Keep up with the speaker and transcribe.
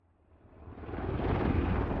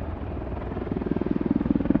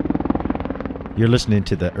You're listening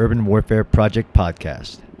to the Urban Warfare Project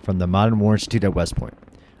podcast from the Modern War Institute at West Point.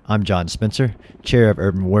 I'm John Spencer, Chair of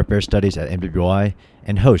Urban Warfare Studies at MWI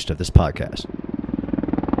and host of this podcast.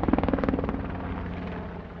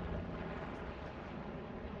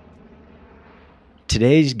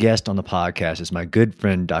 Today's guest on the podcast is my good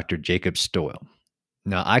friend, Dr. Jacob Stoil.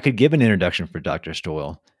 Now, I could give an introduction for Dr.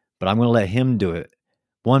 Stoil, but I'm going to let him do it.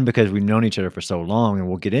 One, because we've known each other for so long, and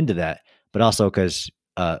we'll get into that, but also because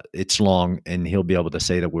it's long and he'll be able to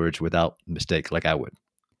say the words without mistake like I would.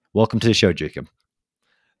 Welcome to the show, Jacob.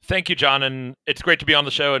 Thank you, John, and it's great to be on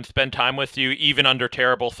the show and spend time with you, even under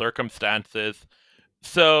terrible circumstances.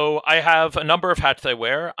 So I have a number of hats I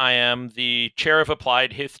wear. I am the Chair of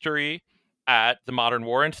Applied History at the Modern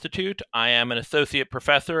War Institute. I am an Associate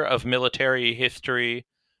Professor of Military History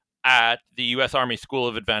at the U.S. Army School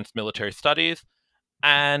of Advanced Military Studies,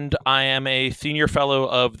 and I am a Senior Fellow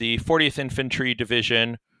of the 40th Infantry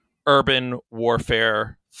Division Urban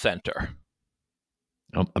Warfare Center.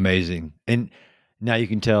 Amazing. And now you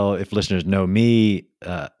can tell, if listeners know me,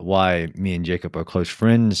 why me and Jacob are close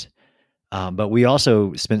friends. But we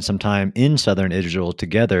also spent some time in southern Israel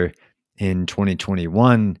together in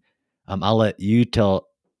 2021. I'll let you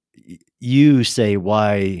say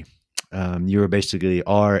why you were basically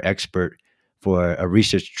our expert for a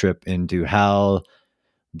research trip into how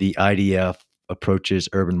the IDF approaches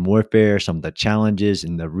urban warfare, some of the challenges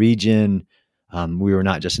in the region. We were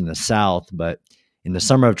not just in the South, but in the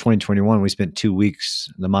summer of 2021, we spent 2 weeks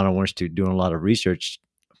in the Modern War Institute doing a lot of research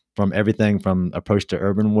from everything from approach to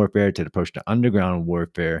urban warfare to approach to underground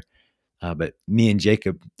warfare. But me and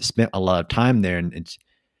Jacob spent a lot of time there, and it's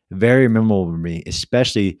very memorable for me,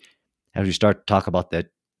 especially as we start to talk about the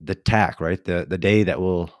attack, right? The day that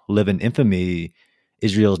will live in infamy,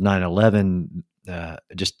 Israel's 9/11,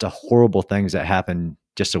 just the horrible things that happened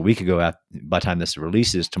just a week ago. By the time this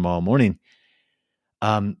releases tomorrow morning,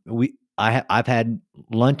 I've had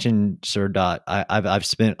lunch in Surdot. I've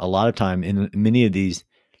spent a lot of time in many of these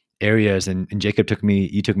areas, and Jacob took me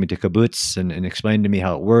to kibbutz and explained to me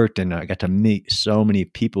how it worked, and I got to meet so many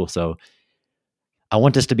people. So I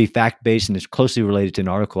want this to be fact-based, and it's closely related to an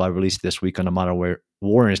article I released this week on the Modern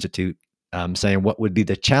War Institute, saying what would be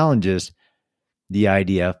the challenges the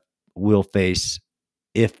IDF will face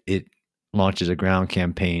if it launches a ground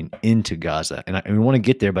campaign into Gaza. And we want to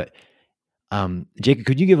get there, but Jacob,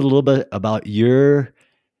 could you give a little bit about your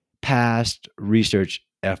past research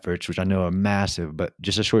efforts, which I know are massive, but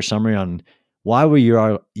just a short summary on why were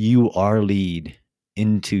you our lead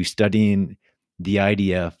into studying the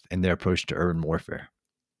IDF and their approach to urban warfare?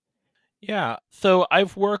 Yeah, so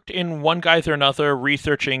I've worked in one guise or another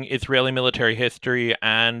researching Israeli military history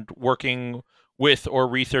and working with or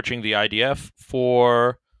researching the IDF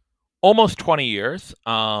for almost 20 years,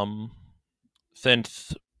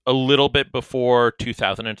 since a little bit before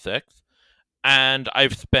 2006. And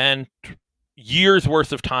I've spent years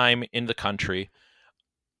worth of time in the country.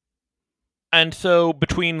 And so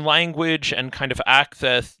between language and kind of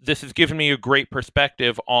access, this has given me a great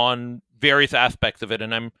perspective on various aspects of it.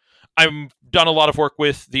 And I've done a lot of work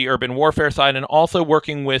with the urban warfare side and also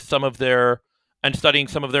working with studying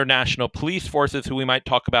some of their national police forces, who we might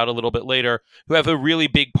talk about a little bit later, who have a really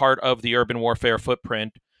big part of the urban warfare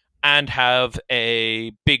footprint and have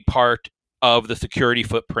a big part of the security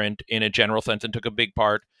footprint in a general sense, and took a big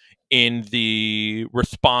part in the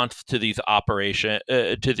response to these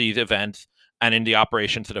events and in the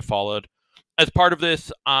operations that have followed. As part of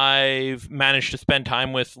this, I've managed to spend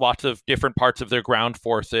time with lots of different parts of their ground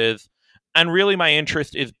forces. And really, my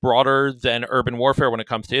interest is broader than urban warfare when it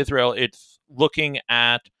comes to Israel. It's looking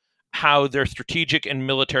at how their strategic and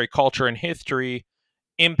military culture and history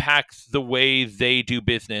impacts the way they do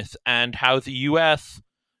business, and how the U.S.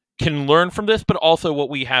 can learn from this, but also what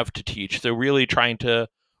we have to teach. So really trying to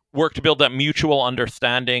work to build that mutual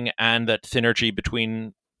understanding and that synergy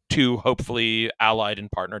between two hopefully allied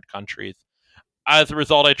and partnered countries. As a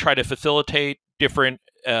result, I try to facilitate different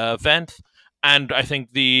events, and I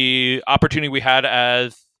think the opportunity we had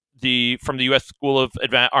from the U.S.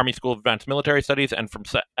 Army School of Advanced Military Studies and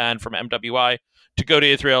from MWI to go to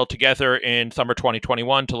Israel together in summer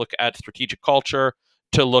 2021 to look at strategic culture,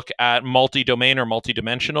 to look at multi-domain or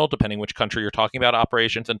multi-dimensional, depending which country you're talking about,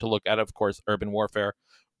 operations, and to look at, of course, urban warfare,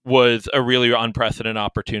 was a really unprecedented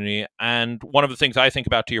opportunity. And one of the things I think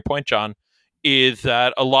about, to your point, John, is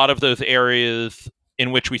that a lot of those areas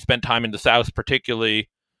in which we spent time in the South particularly,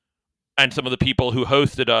 and some of the people who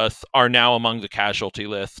hosted us, are now among the casualty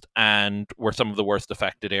list and were some of the worst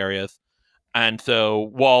affected areas. And so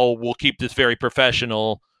while we'll keep this very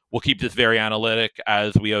professional, we'll keep this very analytic,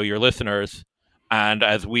 as we owe your listeners, And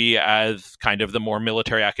as we, as kind of the more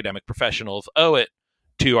military academic professionals, owe it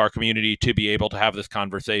to our community to be able to have this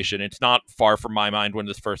conversation. It's not far from my mind when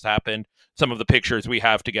this first happened. Some of the pictures we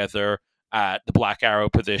have together at the Black Arrow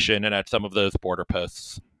position and at some of those border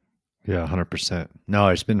posts. Yeah, 100%. No,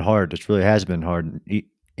 it's been hard. It really has been hard,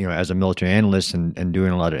 as a military analyst and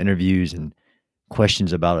doing a lot of interviews and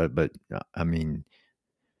questions about it. But I mean,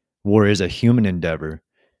 war is a human endeavor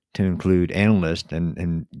to include analysts,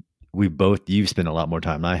 and you've spent a lot more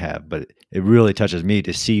time than I have, but it really touches me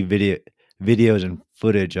to see videos and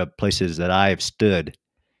footage of places that I have stood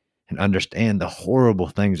and understand the horrible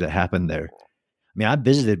things that happened there. I mean, I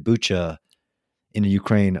visited Bucha in the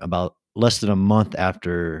Ukraine about less than a month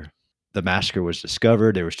after the massacre was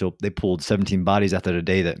discovered. They pulled 17 bodies after the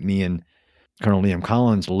day that me and Colonel Liam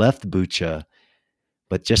Collins left Bucha.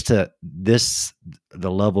 But just the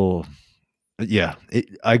level, yeah,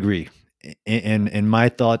 I agree. And my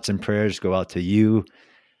thoughts and prayers go out to you,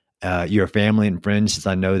 your family and friends, since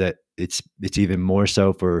I know that it's even more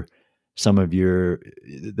so for some of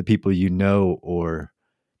the people or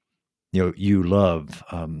you love,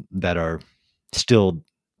 that are still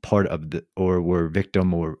part of the or were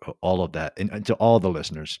victim or all of that. And to all the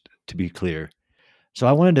listeners, to be clear. So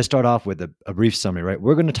I wanted to start off with a brief summary, right?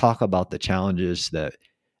 We're going to talk about the challenges that,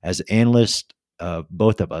 as analysts,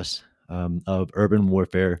 both of us, of urban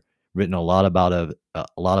warfare, written a lot about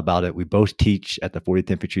it. We both teach at the 40th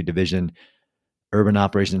Infantry Division Urban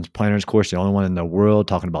Operations Planners course, the only one in the world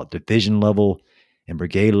talking about division level and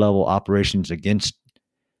brigade level operations against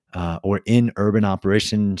or in urban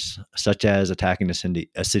operations, such as attacking a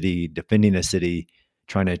city, defending a city,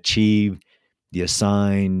 trying to achieve the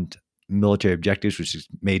assigned military objectives, which is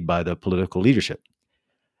made by the political leadership,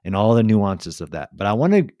 and all the nuances of that. But I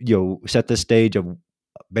want to set the stage of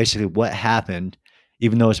basically what happened,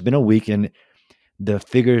 even though it's been a week and the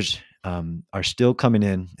figures are still coming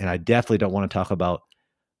in, and I definitely don't want to talk about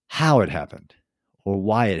how it happened or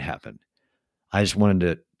why it happened. I just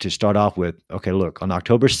wanted to start off with, okay, look, on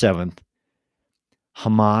October 7th,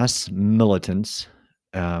 Hamas militants,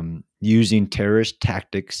 using terrorist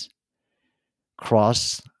tactics,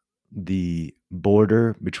 crossed the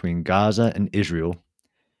border between Gaza and Israel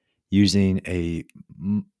using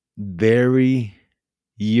very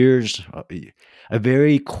years, a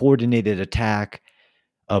very coordinated attack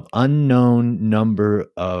of unknown number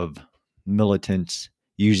of militants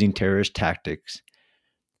using terrorist tactics.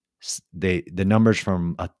 The numbers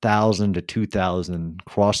from 1,000 to 2,000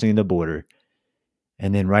 crossing the border.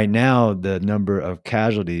 And then right now, the number of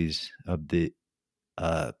casualties of the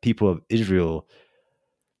people of Israel,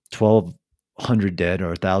 1,200 dead or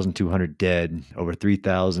 1,200 dead, over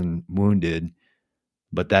 3,000 wounded.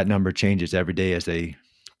 But that number changes every day as they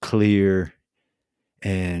clear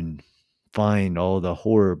and find all the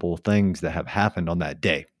horrible things that have happened on that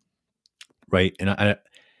day. Right. And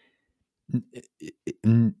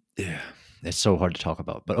it's so hard to talk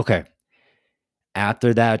about. But okay.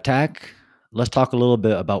 After that attack, let's talk a little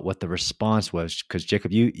bit about what the response was. Because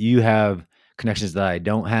Jacob, you have connections that I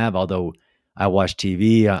don't have. Although I watch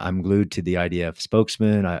TV, I'm glued to the idea of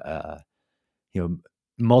spokesman.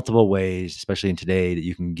 Multiple ways, especially in today, that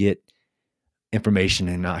you can get information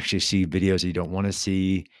and actually see videos that you don't want to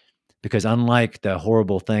see. Because unlike the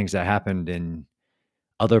horrible things that happened in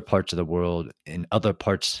other parts of the world, in other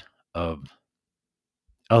parts of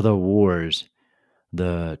other wars,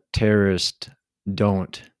 the terrorists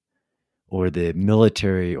don't, or the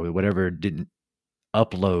military or whatever, didn't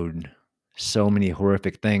upload so many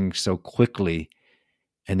horrific things so quickly,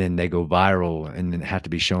 and then they go viral and then have to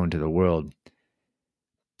be shown to the world.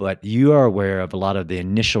 But you are aware of a lot of the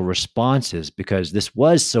initial responses because this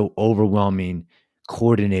was so overwhelming,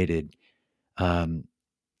 coordinated.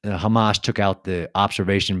 Hamas took out the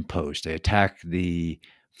observation post. They attacked the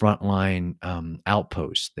frontline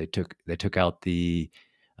outposts. They took out the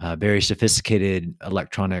very sophisticated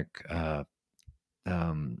electronic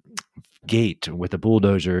gate with a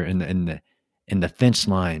bulldozer in the fence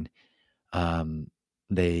line.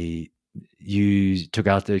 They took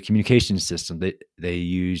out the communication system. They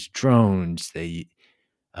used drones. They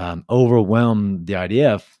overwhelmed the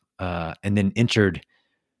IDF and then entered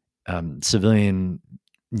civilian,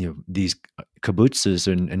 these kibbutzes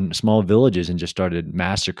and small villages and just started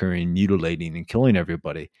massacring, mutilating, and killing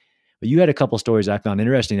everybody. But you had a couple stories I found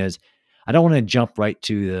interesting. As I don't want to jump right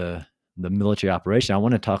to the military operation. I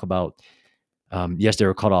want to talk about, yes, they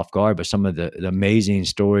were caught off guard, but some of the amazing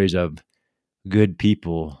stories of good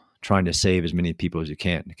people trying to save as many people as you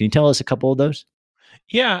can. Can you tell us a couple of those?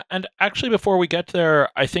 Yeah, and actually, before we get there,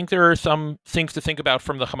 I think there are some things to think about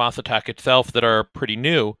from the Hamas attack itself that are pretty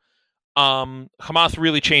new. Hamas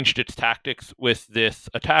really changed its tactics with this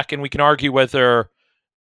attack, and we can argue whether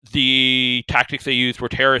the tactics they used were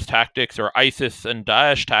terrorist tactics or ISIS and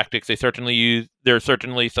Daesh tactics. There's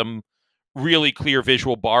certainly some really clear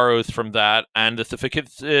visual borrows from that, and the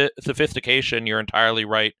sophistication, you're entirely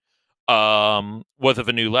right, was of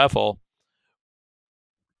a new level.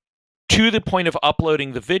 To the point of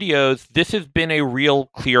uploading the videos, this has been a real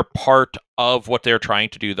clear part of what they're trying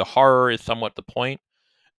to do. The horror is somewhat the point.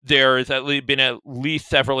 There's been at least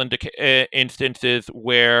several instances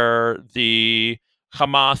where the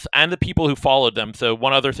Hamas and the people who followed them. So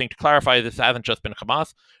one other thing to clarify, this hasn't just been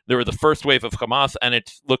Hamas. There was the first wave of Hamas, and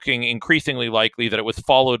it's looking increasingly likely that it was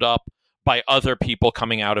followed up by other people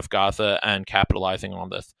coming out of Gaza and capitalizing on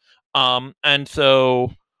this. And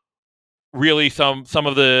so really some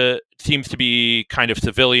of the seems to be kind of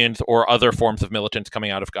civilians or other forms of militants coming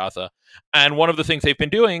out of Gaza. And one of the things they've been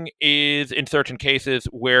doing is in certain cases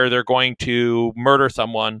where they're going to murder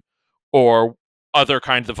someone or other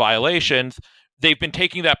kinds of violations, they've been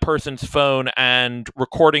taking that person's phone and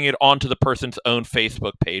recording it onto the person's own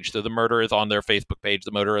Facebook page. So the murder is on their Facebook page,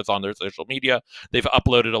 the murder is on their social media. They've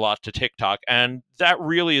uploaded a lot to TikTok. And that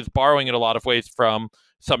really is borrowing in a lot of ways from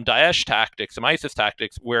some Daesh tactics, some ISIS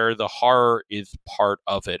tactics, where the horror is part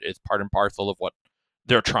of it, is part and parcel of what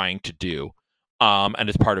they're trying to do, and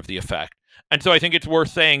is part of the effect. And so I think it's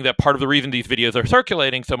worth saying that part of the reason these videos are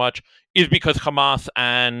circulating so much is because Hamas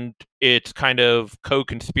and its kind of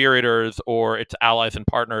co-conspirators or its allies and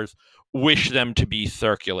partners wish them to be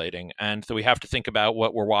circulating. And so we have to think about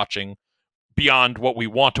what we're watching beyond what we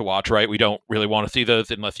want to watch, right? We don't really want to see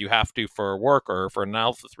those unless you have to for work or for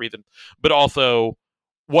analysis reasons, but also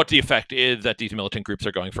what the effect is that these militant groups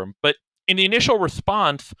are going from. But in the initial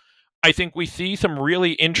response, I think we see some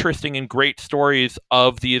really interesting and great stories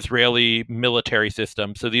of the Israeli military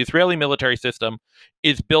system. So the Israeli military system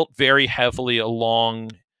is built very heavily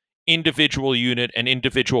along individual unit and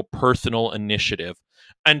individual personal initiative.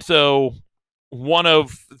 And so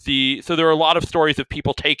there are a lot of stories of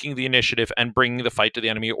people taking the initiative and bringing the fight to the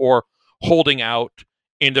enemy or holding out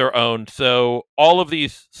in their own. So all of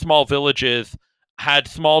these small villages had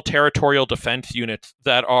small territorial defense units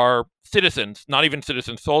that are citizens, not even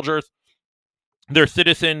citizen soldiers. They're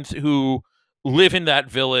citizens who live in that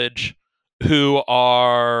village, who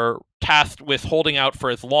are tasked with holding out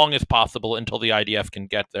for as long as possible until the IDF can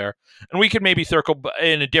get there. And we could maybe circle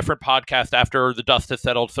in a different podcast after the dust has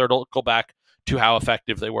settled, circle back to how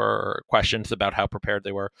effective they were, questions about how prepared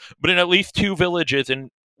they were. But in at least two villages,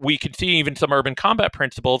 and we can see even some urban combat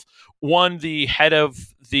principles, one, the head of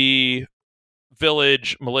the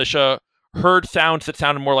village militia heard sounds that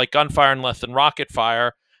sounded more like gunfire and less than rocket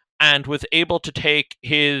fire, and was able to take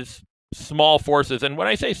his small forces, and when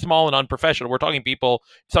I say small and unprofessional, we're talking people,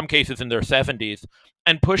 in some cases in their 70s,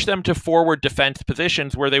 and push them to forward defense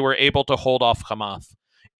positions where they were able to hold off Hamas.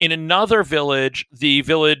 In another village, the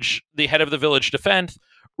head of the village defense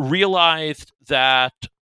realized that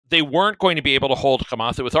they weren't going to be able to hold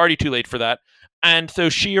Hamas. It was already too late for that. And so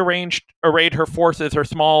she arrayed her forces, her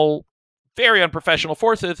small, very unprofessional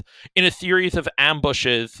forces, in a series of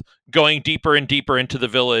ambushes going deeper and deeper into the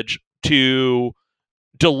village to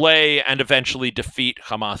delay and eventually defeat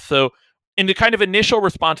Hamas. So in the kind of initial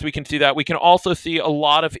response, we can see that. We can also see a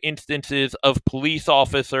lot of instances of police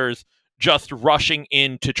officers just rushing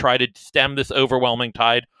in to try to stem this overwhelming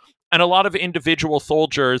tide, and a lot of individual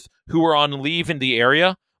soldiers who were on leave in the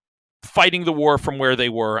area fighting the war from where they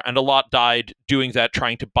were, and a lot died doing that,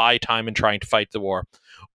 trying to buy time and trying to fight the war.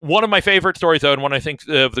 One of my favorite stories, though, and one I think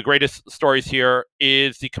of the greatest stories here,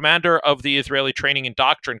 is the commander of the Israeli Training and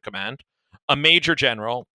Doctrine Command, a major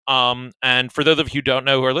general. And for those of you who don't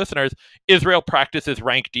know, who are listeners, Israel practices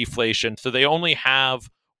rank deflation. So they only have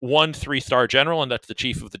one 3-star general, and that's the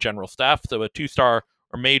chief of the general staff. So a 2-star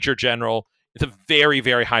or major general is a very,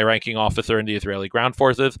 very high-ranking officer in the Israeli ground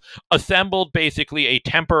forces, assembled basically a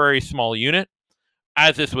temporary small unit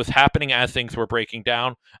as this was happening, as things were breaking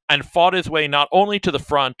down, and fought his way not only to the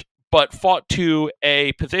front, but fought to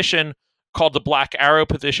a position called the Black Arrow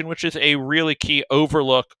position, which is a really key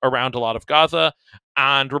overlook around a lot of Gaza,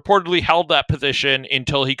 and reportedly held that position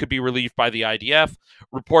until he could be relieved by the IDF.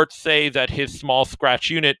 Reports say that his small scratch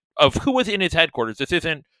unit of who was in his headquarters, this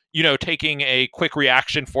isn't, taking a quick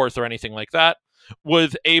reaction force or anything like that,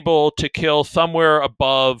 was able to kill somewhere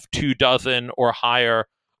above 24 or higher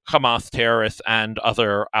Hamas terrorists and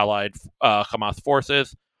other allied Hamas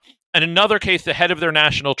forces. And another case, the head of their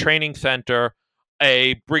national training center,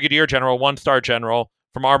 a brigadier general, 1-star general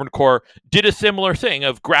from Armored Corps, did a similar thing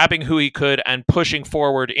of grabbing who he could and pushing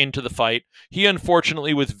forward into the fight. He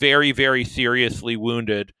unfortunately was very, very seriously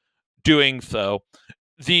wounded doing so.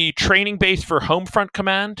 The training base for Homefront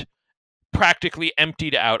Command practically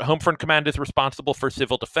emptied out. Homefront Command is responsible for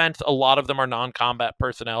civil defense. A lot of them are non combat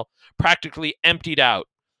personnel, practically emptied out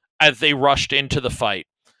as they rushed into the fight.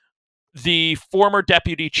 The former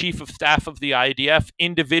deputy chief of staff of the IDF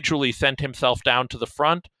individually sent himself down to the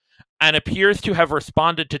front and appears to have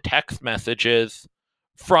responded to text messages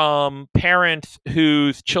from parents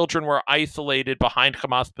whose children were isolated behind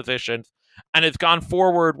Hamas positions and has gone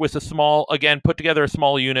forward with a small, again, put together a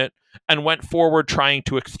small unit and went forward trying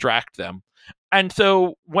to extract them. And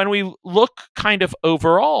so when we look kind of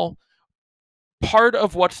overall, part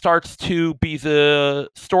of what starts to be the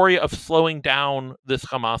story of slowing down this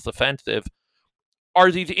Hamas offensive are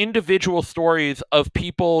these individual stories of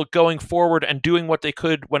people going forward and doing what they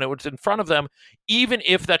could when it was in front of them, even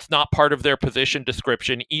if that's not part of their position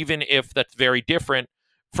description, even if that's very different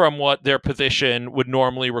from what their position would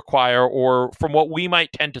normally require, or from what we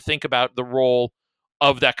might tend to think about the role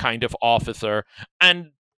of that kind of officer.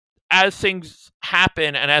 And as things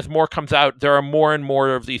happen and as more comes out, there are more and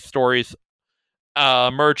more of these stories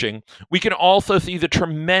emerging. We can also see the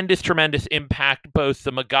tremendous impact both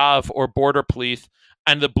the Magav or border police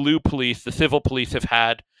and the blue police, the civil police, have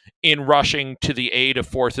had in rushing to the aid of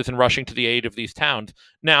forces and rushing to the aid of these towns.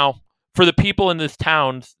 Now, for the people in these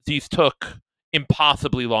towns, these took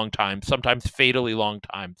impossibly long times, sometimes fatally long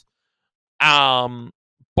times. Um,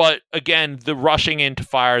 but again, the rushing into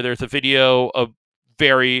fire, there's a video, a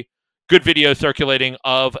very good video circulating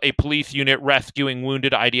of a police unit rescuing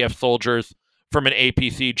wounded IDF soldiers from an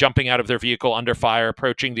APC, jumping out of their vehicle under fire,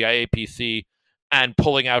 approaching the APC, and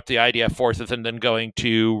pulling out the IDF forces, and then going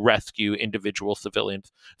to rescue individual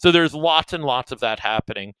civilians. So there's lots and lots of that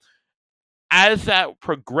happening. As that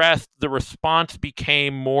progressed, the response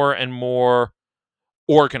became more and more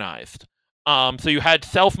organized. So you had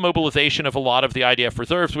self-mobilization of a lot of the IDF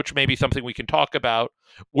reserves, which may be something we can talk about,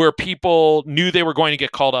 where people knew they were going to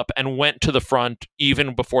get called up and went to the front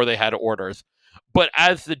even before they had orders. But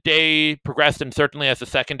as the day progressed, and certainly as the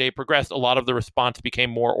second day progressed, a lot of the response became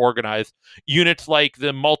more organized. Units like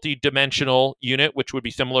the multi-dimensional unit, which would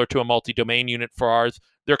be similar to a multi-domain unit for ours,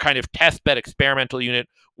 their kind of test bed experimental unit,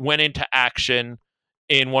 went into action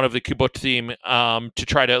in one of the kibbutzim to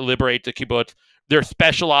try to liberate the kibbutz. Their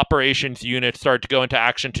special operations unit started to go into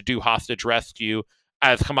action to do hostage rescue,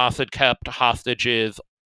 as Hamas had kept hostages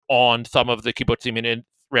on some of the kibbutzim in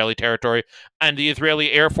Israeli territory. And the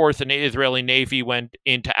Israeli Air Force and the Israeli Navy went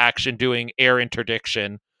into action doing air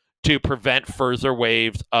interdiction to prevent further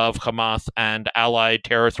waves of Hamas and allied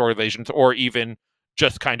terrorist organizations, or even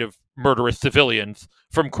just kind of murderous civilians,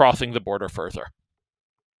 from crossing the border further.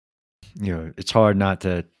 It's hard not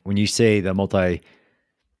to, when you say the multi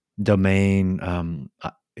domain.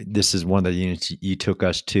 This is one of the units you took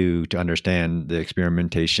us to understand the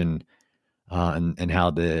experimentation and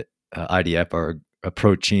how the IDF are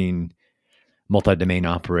approaching multi-domain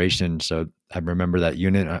operations. So I remember that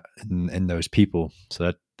unit and those people.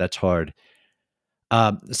 So that's hard.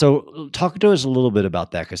 So talk to us a little bit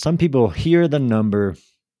about that, because some people hear the number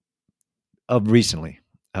of recently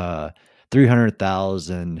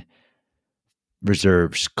 300,000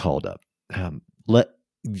 reserves called up.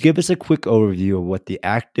 Give us a quick overview of what the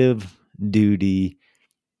active duty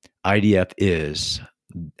IDF is,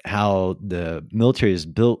 how the military is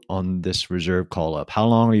built on this reserve call up. How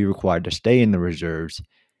long are you required to stay in the reserves?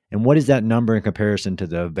 And what is that number in comparison to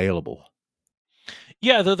the available?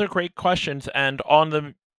 Yeah, those are great questions. And on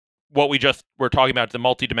the what we just were talking about, the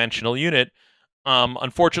multidimensional unit,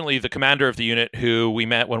 unfortunately, the commander of the unit, who we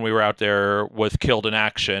met when we were out there, was killed in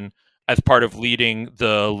action as part of leading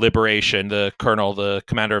the liberation. The colonel, the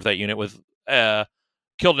commander of that unit, was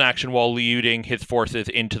killed in action while leading his forces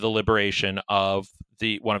into the liberation of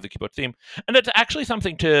one of the kibbutzim. And that's actually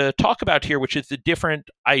something to talk about here, which is the different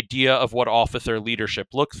idea of what officer leadership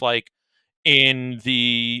looks like. In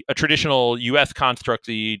a traditional U.S. construct,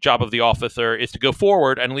 the job of the officer is to go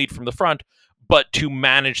forward and lead from the front, but to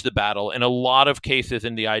manage the battle. In a lot of cases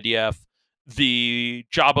in the IDF, the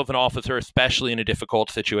job of an officer, especially in a difficult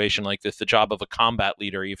situation like this, the job of a combat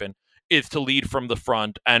leader even, is to lead from the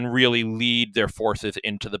front and really lead their forces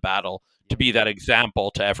into the battle, to be that example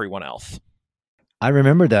to everyone else. I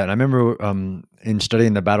remember that. I remember in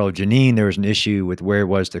studying the Battle of Jenin, there was an issue with where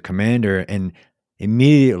was the commander, and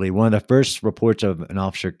immediately one of the first reports of an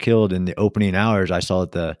officer killed in the opening hours, I saw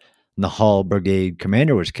that the Nahal brigade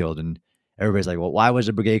commander was killed, and everybody's like, "Well, why was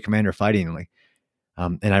the brigade commander fighting?"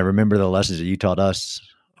 And I remember the lessons that you taught us,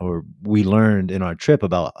 or we learned in our trip,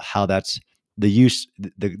 about how that's the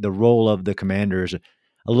role of the commander is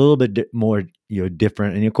a little bit more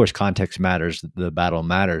different, and of course context matters, the battle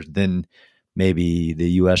matters, than maybe the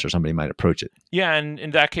U.S. or somebody might approach it. Yeah, and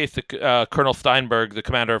in that case, Colonel Steinberg, the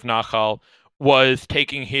commander of Nachal, was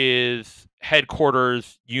taking his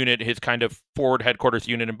headquarters unit, his kind of forward headquarters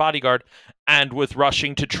unit and bodyguard, and was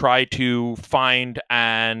rushing to try to find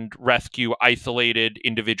and rescue isolated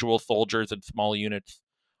individual soldiers and small units,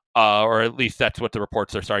 or at least that's what the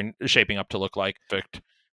reports are shaping up to look like.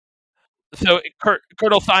 So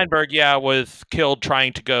Colonel Steinberg, yeah, was killed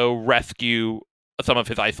trying to go rescue some of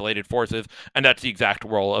his isolated forces, and that's the exact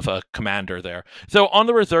role of a commander there. So on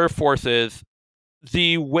the reserve forces,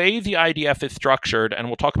 the way the IDF is structured, and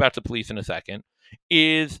we'll talk about the police in a second,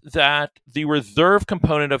 is that the reserve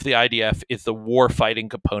component of the IDF is the war-fighting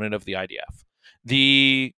component of the IDF.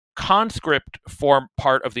 The conscript form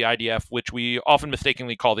part of the IDF, which we often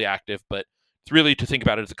mistakenly call the active, but it's really to think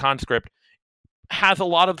about it as a conscript, has a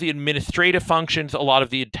lot of the administrative functions, a lot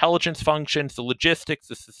of the intelligence functions, the logistics,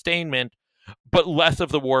 the sustainment, but less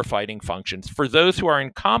of the warfighting functions. For those who are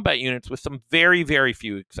in combat units, with some very, very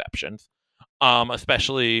few exceptions,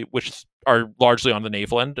 especially which are largely on the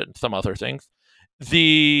naval end and some other things,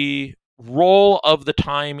 the role of the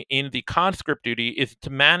time in the conscript duty is to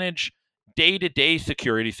manage day-to-day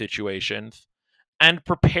security situations and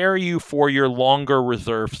prepare you for your longer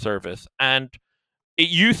reserve service. And it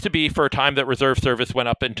used to be for a time that reserve service went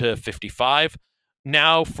up into 55.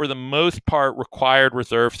 Now, for the most part, required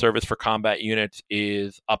reserve service for combat units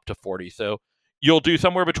is up to 40. So you'll do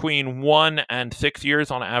somewhere between 1 and 6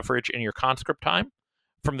 years on average in your conscript time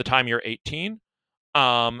from the time you're 18.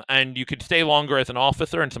 And you could stay longer as an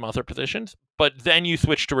officer in some other positions, but then you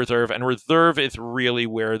switch to reserve, and reserve is really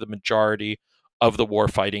where the majority of the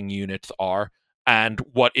warfighting units are and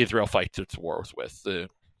what Israel fights its wars with. The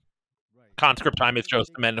conscript time is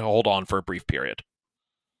just meant to hold on for a brief period.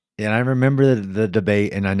 Yeah, and I remember the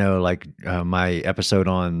debate, and I know my episode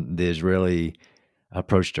on the Israeli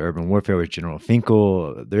approach to urban warfare with General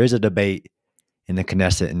Finkel. There is a debate in the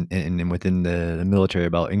Knesset and within the military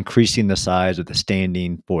about increasing the size of the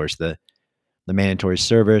standing force, the mandatory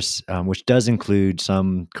service, which does include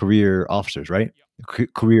some career officers, right?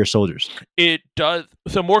 Career soldiers. It does.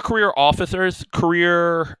 So more career officers,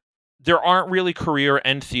 there aren't really career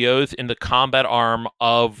NCOs in the combat arm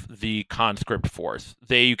of the conscript force.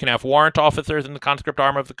 You can have warrant officers in the conscript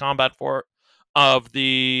arm of the combat force of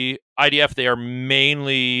the IDF. They are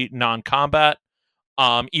mainly non-combat.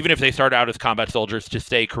 Even if they start out as combat soldiers, to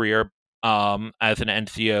stay career as an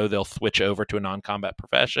NCO, they'll switch over to a non-combat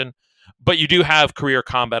profession. But you do have career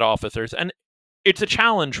combat officers, and it's a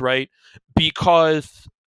challenge, right? Because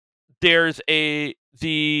the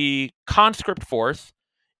conscript force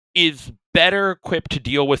is better equipped to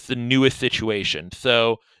deal with the newest situation.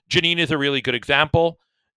 So Jenin is a really good example.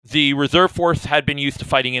 The reserve force had been used to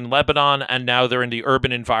fighting in Lebanon, and now they're in the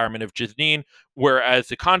urban environment of Jenin, whereas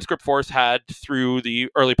the conscript force had, through the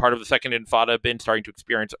early part of the Second Intifada, been starting to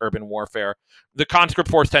experience urban warfare. The conscript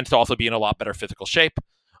force tends to also be in a lot better physical shape.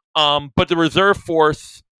 But the reserve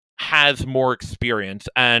force has more experience,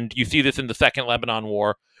 and you see this in the Second Lebanon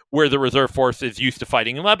War, where the reserve force is used to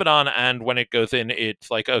fighting in Lebanon, and when it goes in,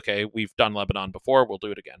 it's like, okay, we've done Lebanon before, we'll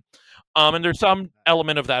do it again. And there's some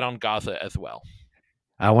element of that on Gaza as well.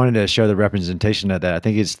 I wanted to show the representation of that. I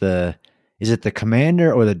think is it the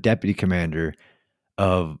commander or the deputy commander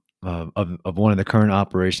of one of the current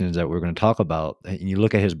operations that we're going to talk about? And you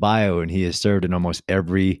look at his bio, and he has served in almost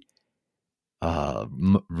every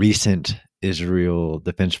recent Israel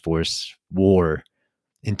Defense Force war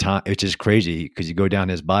in time, which is crazy because you go down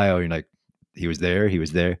his bio, and you're like, he was there, he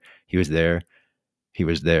was there, he was there, he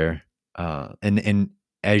was there. And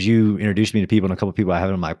as you introduced me to people, and a couple of people I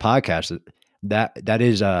have on my podcast, that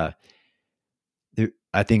is I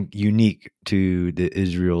think unique to the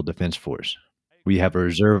Israel Defense Force. We have a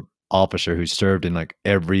reserve officer who served in like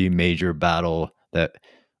every major battle that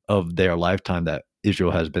of their lifetime that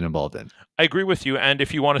Israel has been involved in. I agree with you. And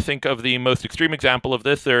if you want to think of the most extreme example of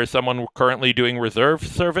this, there is someone currently doing reserve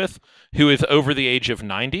service who is over the age of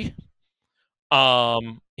 90.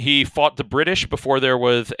 He fought the British before there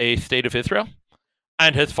was a state of Israel,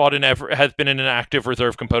 and has been in an active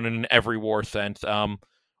reserve component in every war since.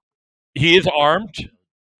 He is armed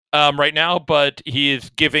right now, but he is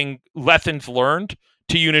giving lessons learned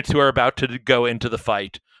to units who are about to go into the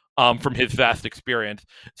fight from his vast experience.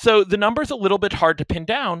 So the number's a little bit hard to pin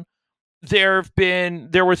down. There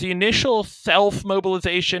was the initial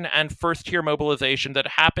self-mobilization and first-tier mobilization that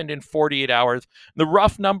happened in 48 hours. The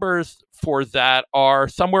rough numbers for that are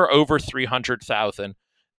somewhere over 300,000.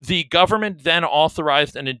 The government then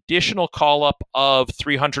authorized an additional call-up of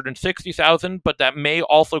 360,000, but that may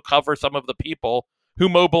also cover some of the people who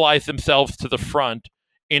mobilized themselves to the front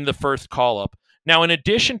in the first call-up. Now, in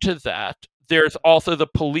addition to that, There's also the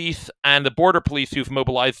police and the border police who've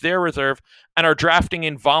mobilized their reserve and are drafting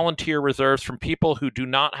in volunteer reserves from people who do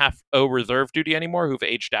not have reserve duty anymore, who've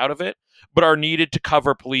aged out of it, but are needed to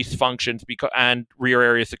cover police functions and rear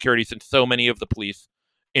area security, since so many of the police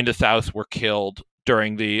in the South were killed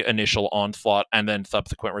during the initial onslaught and then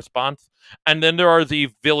subsequent response. And then there are the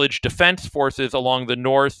village defense forces along the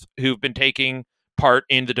north who've been taking part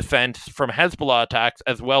in the defense from Hezbollah attacks,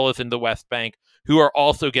 as well as in the West Bank, who are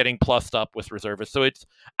also getting plussed up with reservists. So it's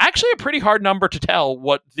actually a pretty hard number to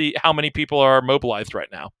tell how many people are mobilized right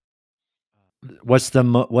now. What's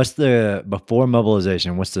the before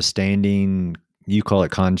mobilization? What's the standing? You call it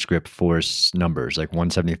conscript force numbers, like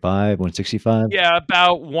 175, 165? Yeah,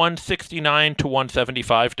 about 169 to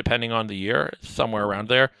 175, depending on the year, somewhere around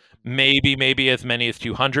there. Maybe as many as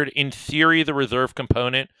 200. In theory, the reserve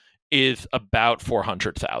component is about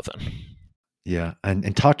 400,000. Yeah,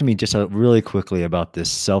 and talk to me just really quickly about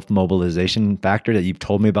this self-mobilization factor that you've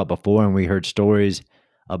told me about before, and we heard stories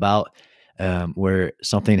about where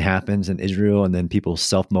something happens in Israel, and then people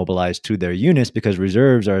self-mobilize to their units because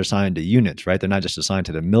reserves are assigned to units, right? They're not just assigned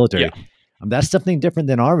to the Yeah. military. That's something different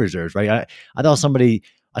than our reserves, right? I saw somebody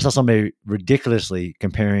ridiculously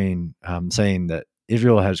comparing, saying that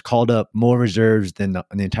Israel has called up more reserves than the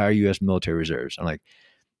entire U.S. military reserves. I'm like,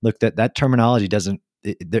 look, that terminology doesn't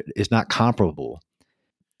it's not comparable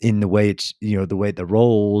in the way it's the way the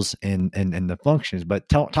roles and the functions. But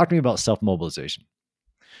talk to me about self mobilization.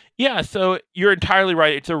 Yeah, so you're entirely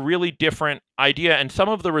right. It's a really different idea, and some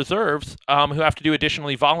of the reserves who have to do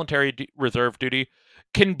additionally voluntary reserve duty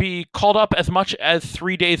can be called up as much as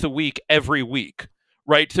 3 days a week every week,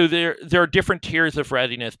 right? So there are different tiers of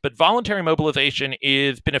readiness, but voluntary mobilization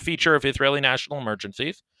has been a feature of Israeli national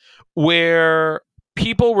emergencies, where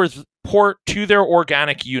people report to their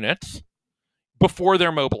organic units before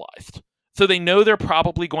they're mobilized. So they know they're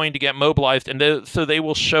probably going to get mobilized, and so they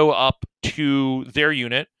will show up to their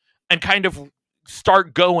unit and kind of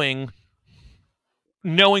start going,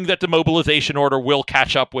 knowing that the mobilization order will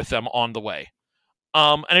catch up with them on the way.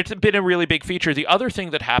 And it's been a really big feature. The other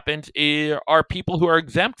thing that happens are people who are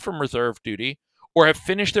exempt from reserve duty or have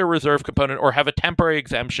finished their reserve component or have a temporary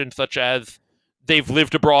exemption, such as they've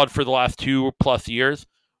lived abroad for the last 2+ years.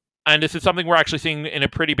 And this is something we're actually seeing in a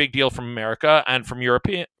pretty big deal from America and from Europe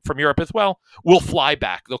as well, will fly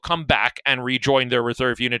back. They'll come back and rejoin their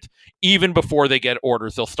reserve units even before they get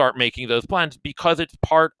orders. They'll start making those plans because it's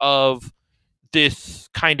part of this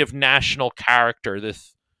kind of national character,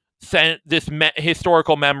 this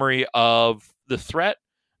historical memory of the threat,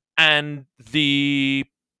 and I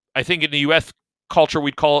think in the U.S. culture,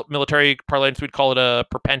 we'd call it, military parlance, we'd call it a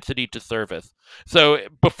propensity to service. So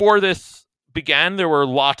before this began, there were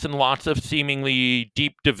lots and lots of seemingly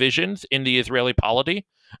deep divisions in the Israeli polity,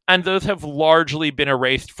 and those have largely been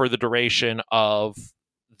erased for the duration of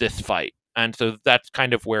this fight. And so that's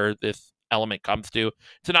kind of where this element comes to.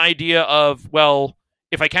 It's an idea of, well,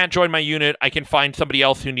 if I can't join my unit, I can find somebody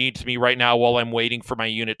else who needs me right now while I'm waiting for my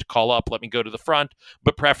unit to call up. Let me go to the front,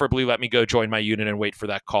 but preferably let me go join my unit and wait for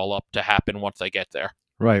that call up to happen once I get there.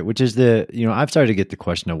 Right, which is I've started to get the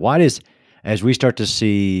question of as we start to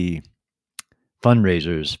see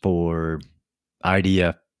fundraisers for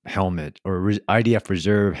IDF helmet or IDF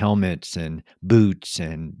reserve helmets and boots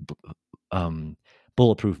and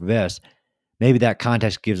bulletproof vests, maybe that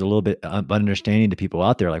context gives a little bit of understanding to people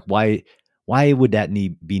out there, like why would that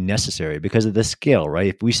be necessary? Because of the scale, right?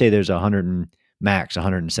 If we say there's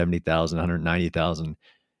 170,000, 190,000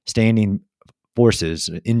 standing forces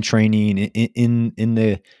in training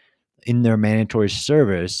in their mandatory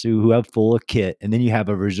service who have full kit, and then you have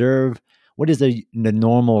a reserve. What is the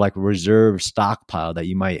normal like reserve stockpile that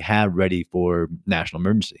you might have ready for national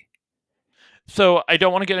emergency? So I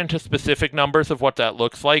don't want to get into specific numbers of what that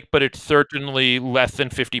looks like, but it's certainly less than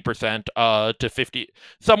 50% to 50,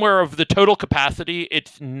 somewhere of the total capacity.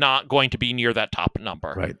 It's not going to be near that top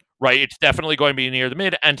number. Right. Right. It's definitely going to be near the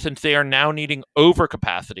mid. And since they are now needing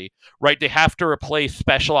overcapacity, right, they have to replace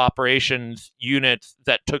special operations units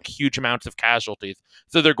that took huge amounts of casualties.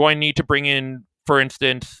 So they're going to need to bring in, for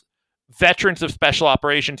instance, veterans of special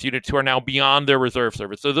operations units who are now beyond their reserve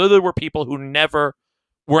service. So those were people who never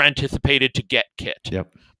were anticipated to get kit.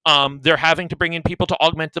 Yep. They're having to bring in people to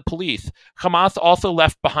augment the police. Hamas also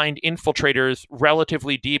left behind infiltrators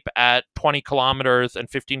relatively deep at 20 kilometers and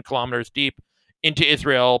 15 kilometers deep into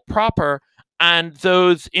Israel proper. And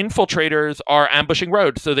those infiltrators are ambushing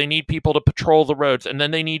roads. So they need people to patrol the roads. And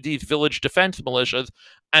then they need these village defense militias.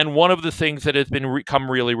 And one of the things that has become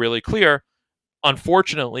really, really clear,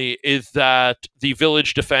 unfortunately, is that the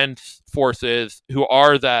village defense forces, who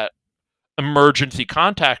are that emergency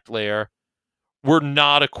contact layer, we're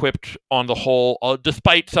not equipped on the whole,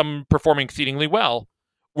 despite some performing exceedingly well,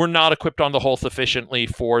 we're not equipped on the whole sufficiently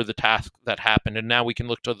for the task that happened. And now we can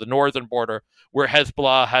look to the northern border, where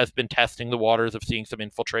Hezbollah has been testing the waters of seeing some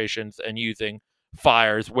infiltrations and using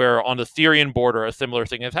fires, where on the Syrian border, a similar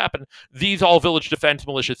thing has happened. These all village defense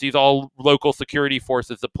militias, these all local security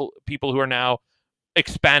forces, the people who are now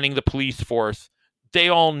expanding the police force, they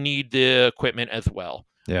all need the equipment as well.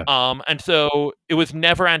 Yeah. And so it was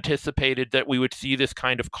never anticipated that we would see this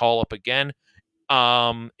kind of call up again.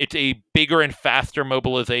 It's a bigger and faster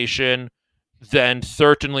mobilization than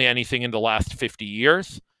certainly anything in the last 50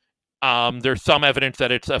 years. There's some evidence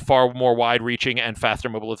that it's a far more wide-reaching and faster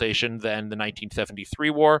mobilization than the 1973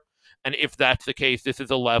 war. And if that's the case, this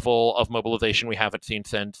is a level of mobilization we haven't seen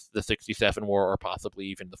since the 67 war or possibly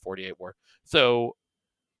even the 48 war. So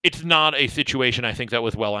it's not a situation, I think, that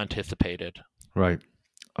was well anticipated. Right.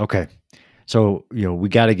 Okay. So, we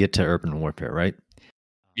got to get to urban warfare, right?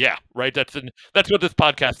 Yeah, right. That's what this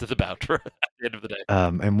podcast is about at the end of the day.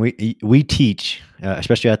 And we teach,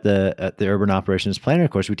 especially at the urban operations planning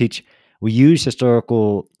course, we use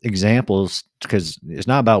historical examples because it's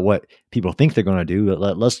not about what people think they're going to do.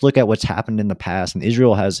 Let's look at what's happened in the past. And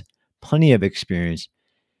Israel has plenty of experience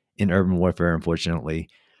in urban warfare, unfortunately,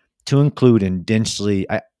 to include in densely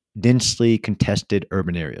contested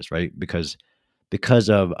urban areas, right? Because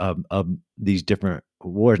of these different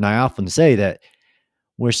wars. And I often say that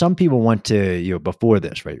where some people want to, before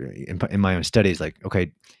this, right, in my own studies, like,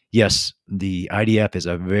 okay, yes, the IDF is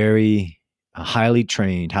a very highly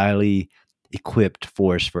trained, highly equipped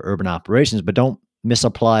force for urban operations, but don't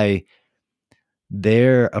misapply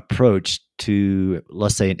their approach to,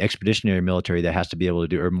 let's say, an expeditionary military that has to be able to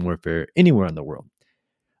do urban warfare anywhere in the world.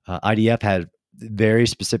 IDF had very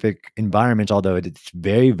specific environments, although it's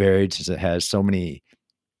very varied since it has so many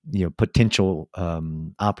potential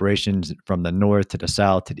operations from the north to the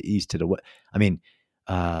south to the east to the west. I mean,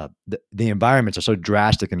 the environments are so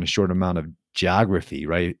drastic in a short amount of geography,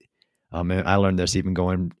 right? And I learned this even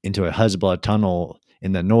going into a Hezbollah tunnel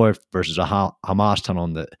in the north versus a Hamas tunnel,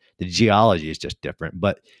 and the geology is just different.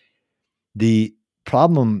 But the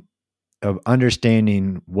problem of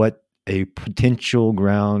understanding what a potential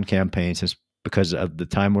ground campaign, since because of the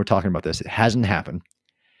time we're talking about this, it hasn't happened.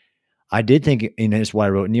 I did think, and that's why I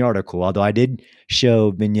wrote in the article, although I did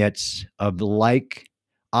show vignettes of like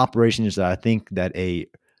operations that I think that a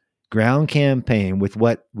ground campaign with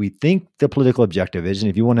what we think the political objective is. And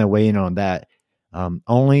if you want to weigh in on that,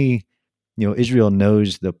 only, Israel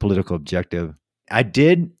knows the political objective. I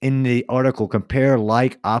did in the article compare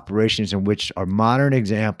like operations in which are modern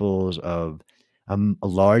examples of a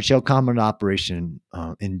large scale combat operation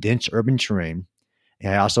in dense urban terrain.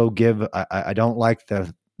 And I also give, I don't like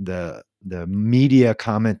the media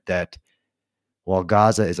comment that while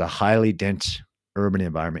Gaza is a highly dense urban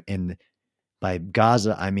environment, and by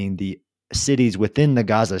Gaza I mean the cities within the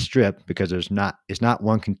Gaza Strip, because it's not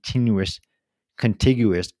one contiguous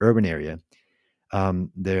urban area.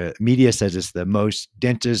 The media says it's the most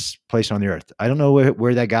densest place on the earth. I don't know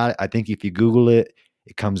where that got it. I think if you Google it,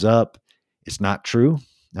 it comes up. It's not true.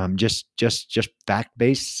 Just fact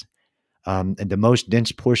based. And the most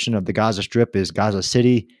dense portion of the Gaza Strip is Gaza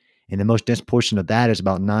City. And the most dense portion of that is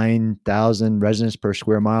about 9,000 residents per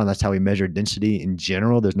square mile. And that's how we measure density in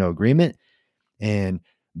general. There's no agreement. And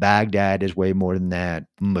Baghdad is way more than that.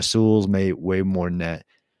 Mosul's way more than that.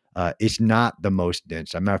 It's not the most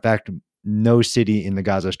dense. As a matter of fact, no city in the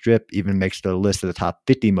Gaza Strip even makes the list of the top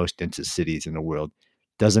 50 most densest cities in the world.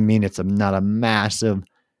 Doesn't mean it's not a massive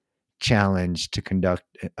challenge to conduct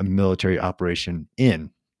a military operation in.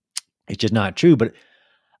 It's just not true. But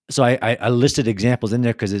so I listed examples in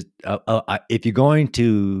there because if you're going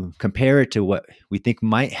to compare it to what we think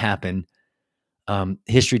might happen,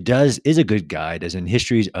 history is a good guide, as in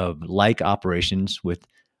histories of like operations with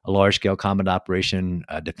a large scale combat operation,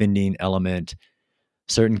 a defending element,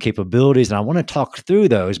 certain capabilities. And I want to talk through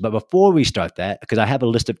those. But before we start that, because I have a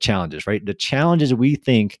list of challenges, right? The challenges we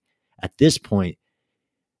think at this point,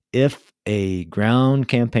 if a ground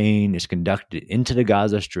campaign is conducted into the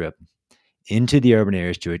Gaza Strip, into the urban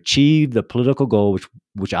areas to achieve the political goal,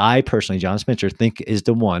 which I personally, John Spencer, think is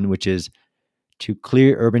the one, which is to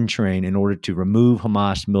clear urban terrain in order to remove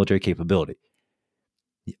Hamas military capability.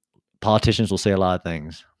 Politicians will say a lot of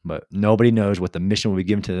things, but nobody knows what the mission will be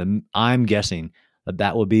given to them. I'm guessing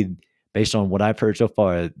that will be, based on what I've heard so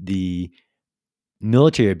far, the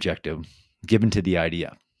military objective given to the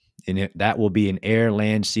IDF. And that will be an air,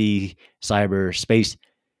 land, sea, cyber, space,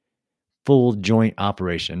 full joint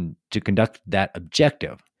operation to conduct that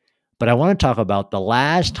objective. But I want to talk about the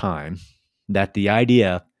last time that the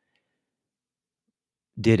IDF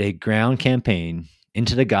did a ground campaign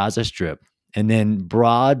into the Gaza Strip and then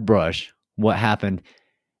broad brush what happened.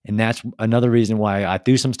 And that's another reason why I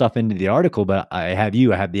threw some stuff into the article, but I have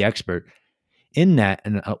the expert in that.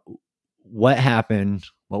 And what happened?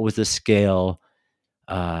 What was the scale?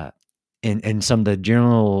 Uh, and some of the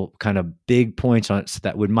general kind of big points on it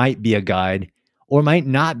that would might be a guide or might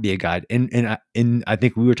not be a guide. And I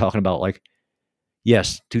think we were talking about like,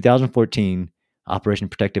 yes, 2014 Operation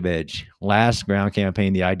Protective Edge, last ground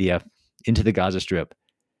campaign, the IDF into the Gaza Strip.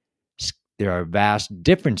 There are vast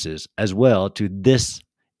differences as well to this,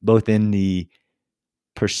 both in the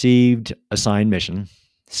perceived assigned mission,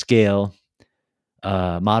 scale,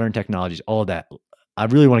 modern technologies, all that. I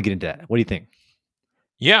really want to get into that. What do you think?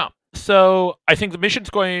 Yeah. So I think the mission's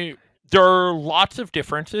going. There are lots of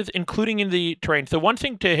differences, including in the terrain. So one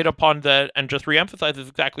thing to hit upon that and just reemphasize is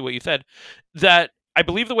exactly what you said. That I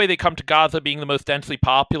believe the way they come to Gaza being the most densely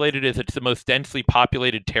populated is it's the most densely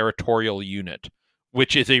populated territorial unit,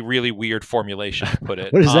 which is a really weird formulation to put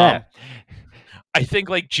it. What is that? I think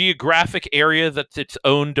like geographic area that's its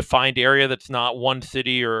own defined area that's not one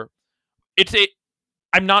city or it's a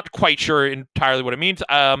I'm not quite sure entirely what it means.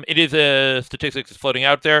 It is a statistic that's floating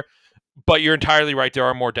out there, but you're entirely right. There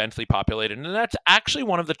are more densely populated, and that's actually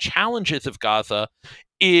one of the challenges of Gaza.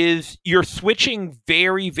 Is you're switching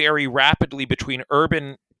very, very rapidly between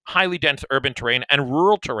urban, highly dense urban terrain and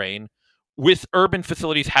rural terrain, with urban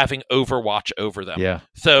facilities having overwatch over them. Yeah.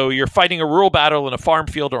 So you're fighting a rural battle in a farm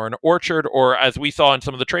field or an orchard, or as we saw in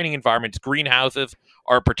some of the training environments, greenhouses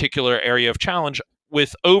are a particular area of challenge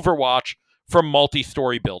with overwatch from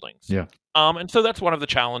multi-story buildings. Yeah. And so that's one of the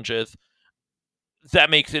challenges that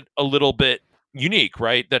makes it a little bit unique,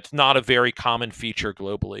 right? That's not a very common feature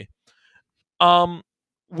globally.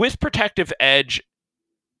 With Protective Edge,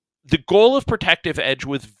 the goal of Protective Edge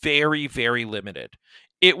was very, very limited.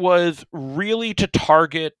 It was really to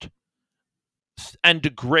target and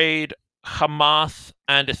degrade Hamas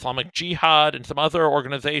and Islamic Jihad and some other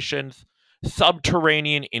organizations'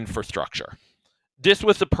 subterranean infrastructure. This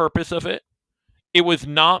was the purpose of it. It was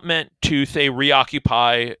not meant to, say,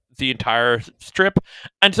 reoccupy the entire strip.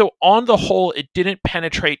 And so, on the whole, it didn't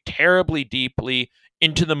penetrate terribly deeply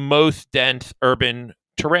into the most dense urban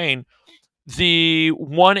terrain. The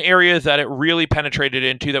one area that it really penetrated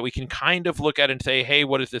into that we can kind of look at and say, hey,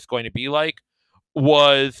 what is this going to be like?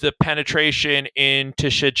 Was the penetration into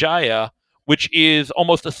Shajaya, which is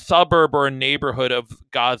almost a suburb or a neighborhood of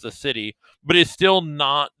Gaza City, but is still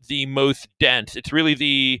not the most dense. It's really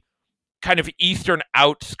the kind of eastern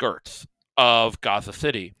outskirts of Gaza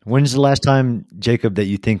City. When's the last time, Jacob, that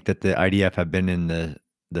you think that the IDF have been in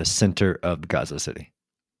the center of Gaza City?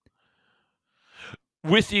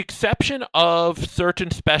 With the exception of certain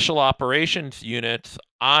special operations units,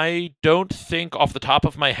 I don't think off the top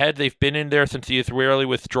of my head they've been in there since the Israeli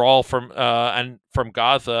withdrawal from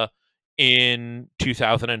Gaza in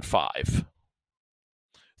 2005.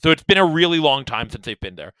 So it's been a really long time since they've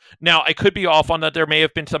been there. Now I could be off on that. There may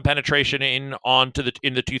have been some penetration in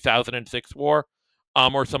the 2006 war,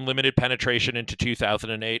 or some limited penetration into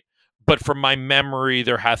 2008. But from my memory,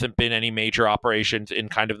 there hasn't been any major operations in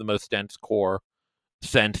kind of the most dense core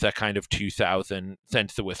since that kind of 2000,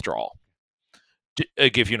 since the withdrawal. To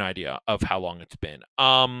give you an idea of how long it's been.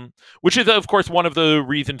 Which is, of course, one of the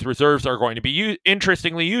reasons reserves are going to be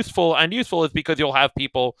interestingly useful, and useful is because you'll have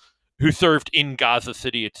people who served in Gaza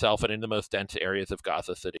City itself and in the most dense areas of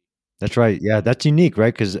Gaza City. That's right. Yeah, that's unique,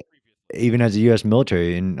 right? Because even as a U.S.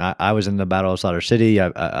 military, and I was in the Battle of Slaughter City,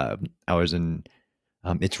 I was in.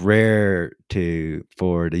 It's rare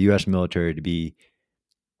for the U.S. military to be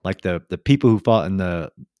like the people who fought in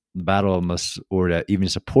the Battle of Mosul, or that even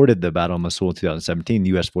supported the Battle of Mosul in 2017. The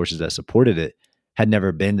U.S. forces that supported it had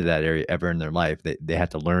never been to that area ever in their life. They had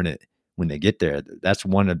to learn it when they get there. That's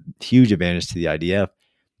one of huge advantage to the IDF.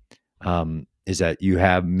 Is that you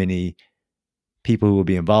have many people who will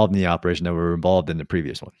be involved in the operation that were involved in the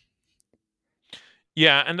previous one.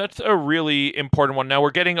 Yeah, and that's a really important one. Now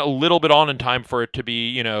we're getting a little bit on in time for it to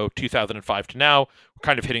be, 2005 to now. We're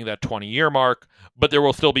kind of hitting that 20-year mark, but there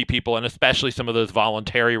will still be people, and especially some of those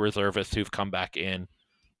voluntary reservists who've come back in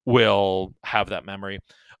will have that memory.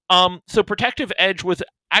 So Protective Edge was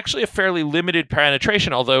actually a fairly limited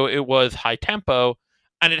penetration, although it was high tempo,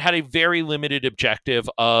 and it had a very limited objective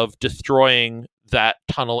of destroying that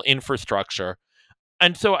tunnel infrastructure.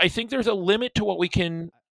 And so I think there's a limit to what we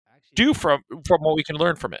can do from what we can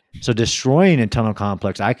learn from it. So destroying a tunnel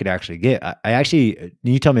complex, I could actually get. I actually,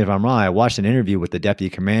 you tell me if I'm wrong. I watched an interview with the deputy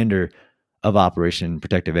commander of Operation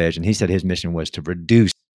Protective Edge, and he said his mission was to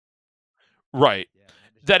reduce. Right.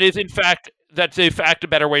 That is, in fact, a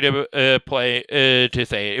better way to to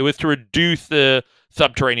say it. It was to reduce the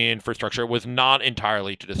subterranean infrastructure. It was not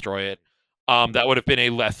entirely to destroy it. That would have been a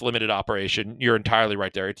less limited operation. You're entirely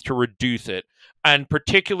right there. It's to reduce it. And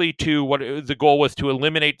particularly to what the goal was to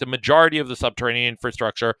eliminate the majority of the subterranean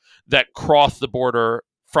infrastructure that crossed the border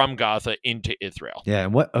from Gaza into Israel. Yeah.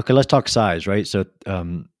 And okay, let's talk size, right? So,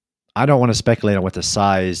 I don't want to speculate on what the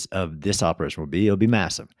size of this operation will be. It'll be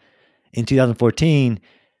massive. In 2014,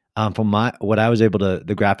 from what I was able to,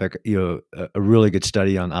 the graphic, a really good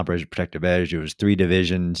study on Operation Protective Edge. It was 3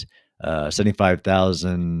 divisions,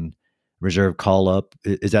 75,000 reserve call up.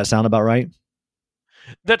 Is that sound about right?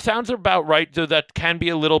 That sounds about right, though that can be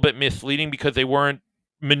a little bit misleading because they weren't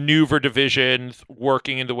maneuver divisions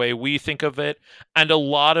working in the way we think of it. And a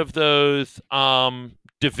lot of those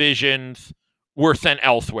divisions were sent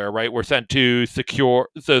elsewhere, right? Were sent to secure,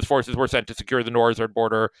 those forces were sent to secure the northern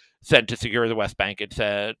border, sent to secure the West Bank. It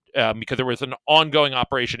said, because there was an ongoing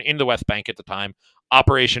operation in the West Bank at the time,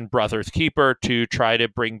 Operation Brother's Keeper, to try to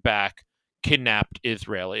bring back kidnapped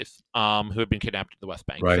Israelis who had been kidnapped in the West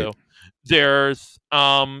Bank. Right. So there's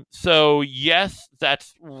so yes,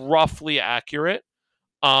 that's roughly accurate.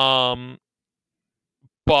 Um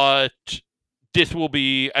but this will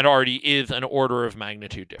be and already is an order of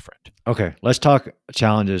magnitude different. Okay, let's talk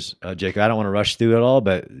challenges, Jacob. I don't want to rush through it all,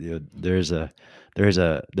 but there is a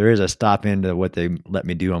stop into what they let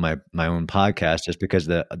me do on my own podcast, just because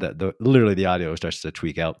the literally the audio starts to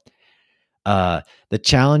tweak out. The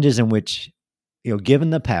challenges in which, given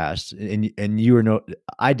the past, and you were no,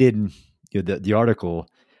 I did, the article.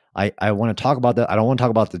 I want to talk about that. I don't want to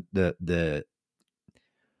talk about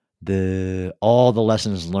the all the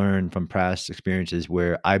lessons learned from past experiences,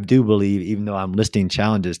 where I do believe, even though I'm listing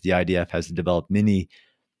challenges, the IDF has developed many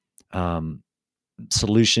um,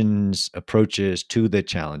 solutions, approaches to the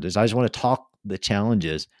challenges. I just want to talk the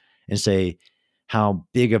challenges and say how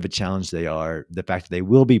big of a challenge they are, the fact that they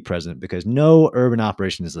will be present, because no urban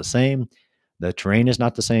operation is the same. The terrain is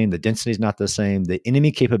not the same. The density is not the same. The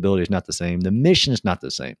enemy capability is not the same. The mission is not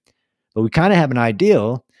the same. But we kind of have an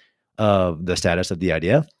ideal of the status of the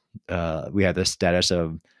IDF. We have the status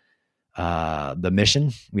of the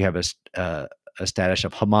mission. We have a status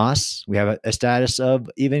of Hamas. We have a status of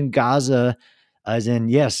even Gaza, as in,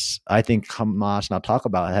 yes, I think Hamas, and I'll talk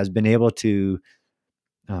about it, has been able to,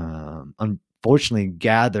 unfortunately,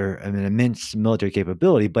 gather an immense military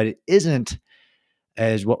capability, but it isn't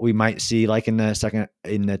as what we might see like in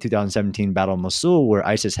the 2017 Battle of Mosul, where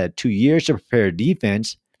ISIS had 2 years to prepare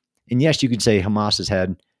defense. And yes, you could say Hamas has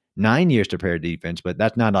had 9 years to prepare defense, but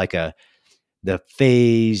that's not like the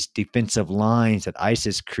phased defensive lines that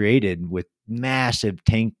ISIS created with massive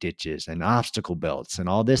tank ditches and obstacle belts and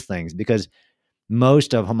all these things, because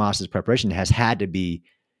most of Hamas's preparation has had to be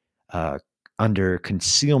under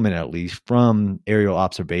concealment, at least from aerial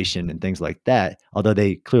observation and things like that, although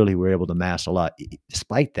they clearly were able to mass a lot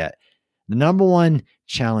despite that. The number one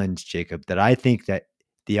challenge, Jacob, that I think that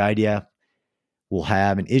the IDF will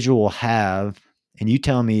have and Israel will have, and you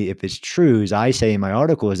tell me if it's true, as I say in my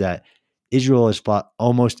article, is that Israel has fought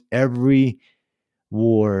almost every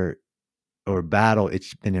war or battle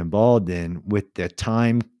it's been involved in with the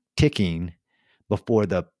time ticking before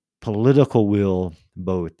the political will,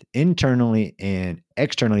 both internally and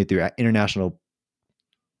externally through international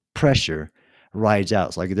pressure, rides out.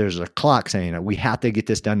 It's like there's a clock saying that we have to get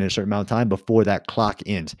this done in a certain amount of time before that clock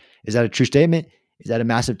ends. Is that a true statement? Is that a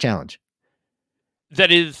massive challenge?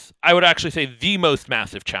 That is, I would actually say, the most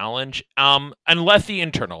massive challenge, unless the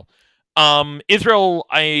internal. Israel,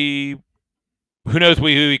 who knows,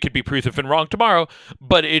 we could be proven wrong tomorrow,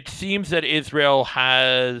 but it seems that Israel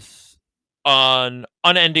has an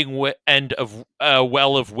unending end of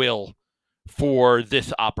well of will for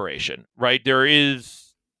this operation, right? There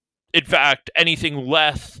is, in fact, anything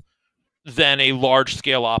less than a large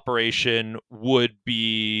scale operation would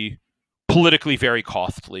be politically very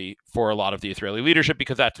costly for a lot of the Israeli leadership,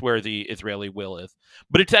 because that's where the Israeli will is.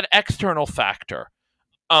 But it's that external factor.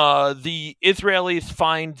 The Israelis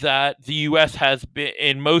find that the U.S. has been,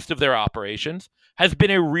 in most of their operations, has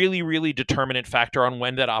been a really, really determinant factor on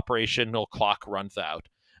when that operational clock runs out.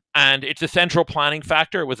 And it's a central planning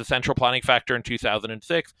factor. It was a central planning factor in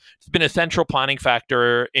 2006. It's been a central planning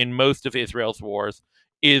factor in most of Israel's wars.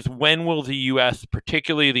 Is when will the U.S.,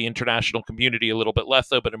 particularly the international community, a little bit less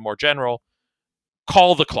so, but in more general,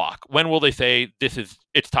 call the clock? When will they say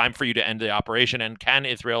it's time for you to end the operation? And can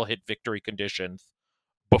Israel hit victory conditions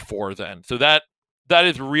before then? So that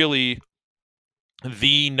is really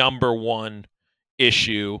the number one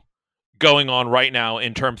issue going on right now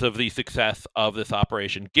in terms of the success of this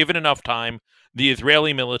operation. Given enough time, the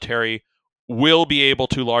Israeli military will be able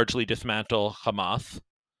to largely dismantle Hamas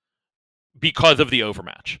because of the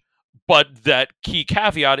overmatch. but that key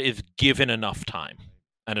caveat is given enough time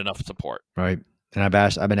and enough support. Right. And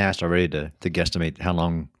I've been asked already to guesstimate how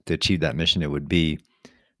long to achieve that mission it would be.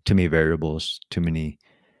 Too many variables, too many.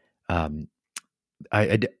 Um,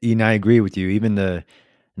 I agree with you. Even the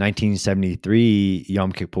 1973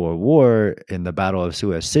 Yom Kippur War and the Battle of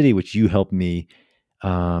Suez City, which you helped me,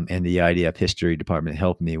 and the IDF history department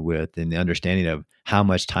helped me with, and the understanding of how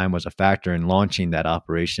much time was a factor in launching that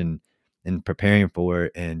operation and preparing for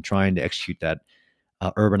it and trying to execute that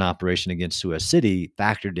urban operation against Suez City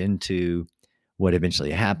factored into what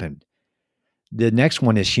eventually happened. The next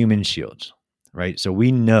one is human shields, right? So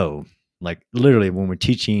we know, like literally, when we're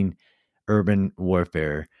teaching urban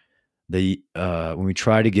warfare, the when we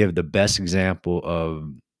try to give the best example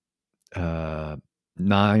of uh,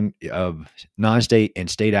 non-state and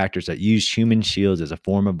state actors that use human shields as a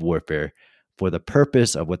form of warfare for the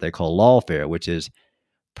purpose of what they call lawfare, which is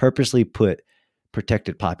purposely put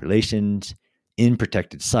protected populations in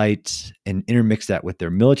protected sites and intermix that with their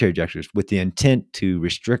military objectives with the intent to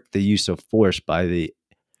restrict the use of force by the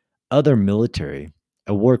other military,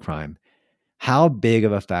 a war crime. How big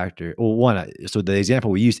of a factor? Well, one, so the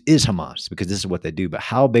example we use is Hamas because this is what they do, but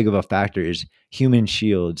how big of a factor is human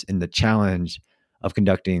shields in the challenge of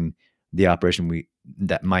conducting the operation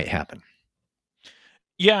that might happen?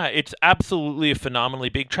 Yeah, it's absolutely a phenomenally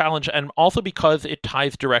big challenge, and also because it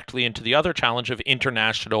ties directly into the other challenge of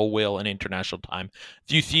international will and international time.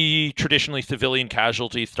 So you see traditionally civilian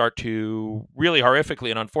casualties start to really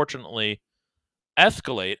horrifically and unfortunately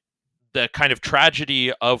escalate. The kind of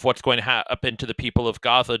tragedy of what's going to happen to the people of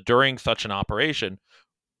Gaza during such an operation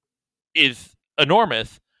is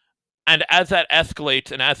enormous. And as that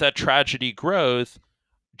escalates and as that tragedy grows,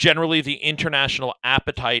 generally the international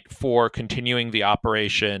appetite for continuing the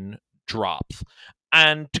operation drops.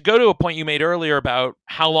 And to go to a point you made earlier about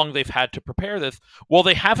how long they've had to prepare this, well,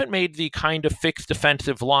 they haven't made the kind of fixed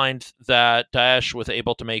defensive lines that Daesh was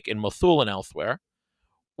able to make in Mosul and elsewhere.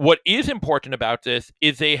 What is important about this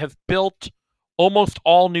is they have built almost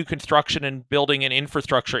all new construction and building and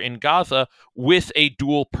infrastructure in Gaza with a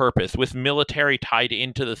dual purpose, with military tied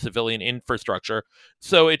into the civilian infrastructure.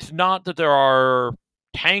 So it's not that there are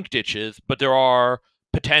tank ditches, but there are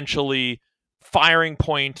potentially firing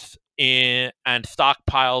points and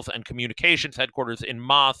stockpiles and communications headquarters in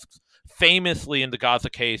mosques. Famously, in the Gaza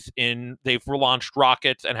case, they've launched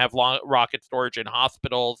rockets and have rocket storage in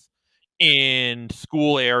hospitals, in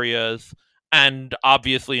school areas, and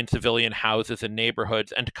obviously in civilian houses and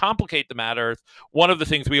neighborhoods. And to complicate the matters, one of the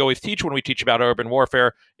things we always teach when we teach about urban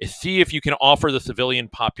warfare is see if you can offer the civilian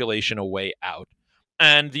population a way out.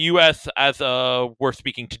 And the U.S., as we're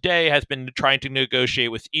speaking today, has been trying to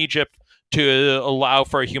negotiate with Egypt to allow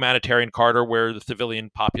for a humanitarian corridor where the civilian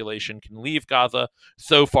population can leave Gaza.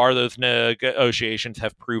 So far, those negotiations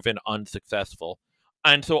have proven unsuccessful.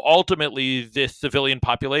 And so ultimately, this civilian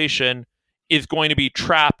population is going to be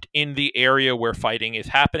trapped in the area where fighting is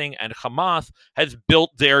happening. And Hamas has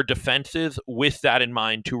built their defenses with that in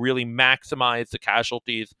mind to really maximize the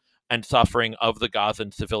casualties and suffering of the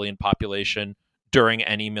Gazan civilian population during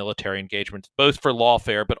any military engagements, both for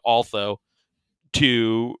lawfare, but also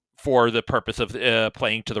for the purpose of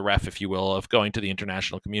playing to the ref, if you will, of going to the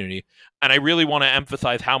international community. And I really want to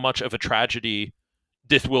emphasize how much of a tragedy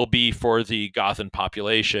this will be for the Gazan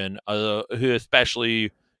population, who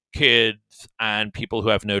especially kids and people who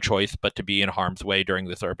have no choice but to be in harm's way during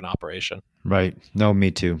this urban operation. Right. No,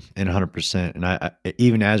 me too. And 100%. And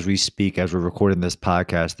even as we speak, as we're recording this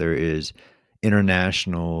podcast, there is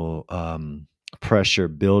international pressure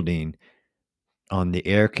building on the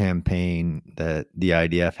air campaign that the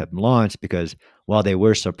IDF have launched because while they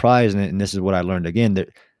were surprised, and this is what I learned again, that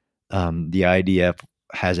the IDF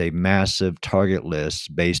has a massive target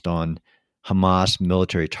list based on Hamas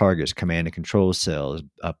military targets, command and control cells,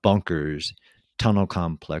 bunkers, tunnel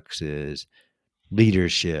complexes,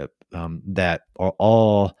 leadership that are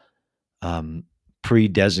all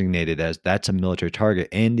pre-designated as that's a military target.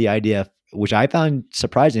 And the IDF, which I found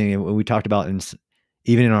surprising, and we talked about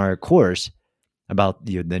even in our course about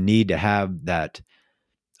the need to have that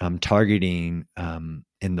targeting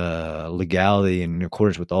in the legality and in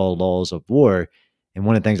accordance with all laws of war. And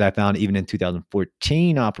one of the things I found even in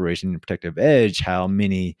 2014 Operation Protective Edge, how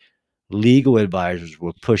many legal advisors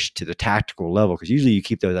were pushed to the tactical level, because usually you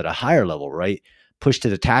keep those at a higher level, right? Pushed to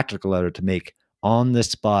the tactical level to make on the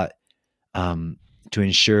spot to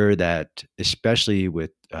ensure that, especially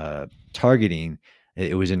with targeting,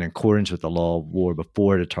 it was in accordance with the law of war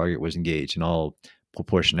before the target was engaged, and all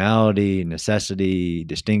proportionality, necessity,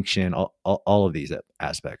 distinction, all of these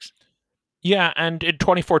aspects. Yeah, and in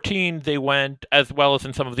 2014, they went, as well as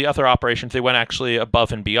in some of the other operations, they went actually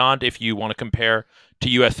above and beyond. If you want to compare to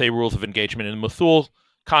USA rules of engagement in the Mosul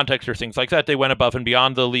context or things like that, they went above and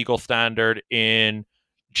beyond the legal standard in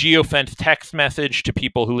geofence text message to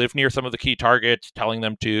people who live near some of the key targets, telling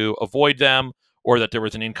them to avoid them or that there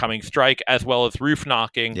was an incoming strike, as well as roof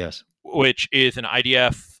knocking, Yes. which is an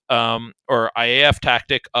IDF or IAF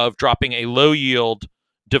tactic of dropping a low yield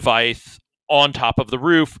device on top of the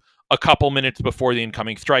roof a couple minutes before the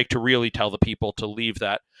incoming strike to really tell the people to leave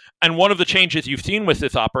that. And one of the changes you've seen with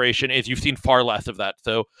this operation is you've seen far less of that.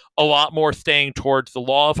 So a lot more staying towards the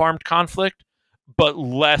law of armed conflict, but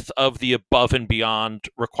less of the above and beyond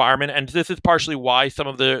requirement. And this is partially why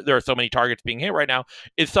there are so many targets being hit right now,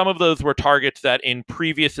 is some of those were targets that in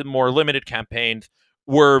previous and more limited campaigns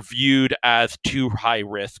were viewed as too high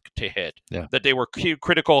risk to hit. Yeah. That they were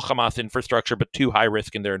critical Hamas infrastructure, but too high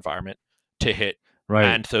risk in their environment to hit. Right.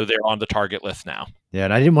 And so they're on the target list now. Yeah,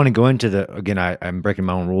 and I didn't want to go into again. I'm breaking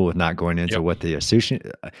my own rule with not going into Yep. what the association,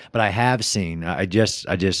 but I have seen. I just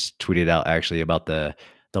tweeted out actually about the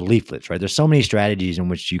leaflets. Right, there's so many strategies in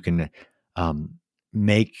which you can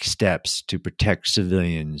make steps to protect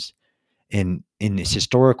civilians in this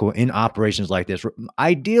in operations like this.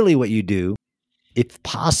 Ideally, what you do, if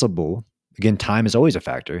possible, again, time is always a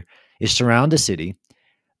factor, is surround a city,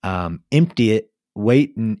 empty it,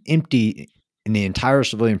 wait and empty in the entire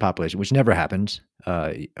civilian population, which never happens.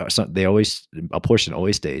 They always, a portion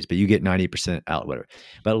always stays, but you get 90% out, whatever.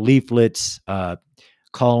 But leaflets,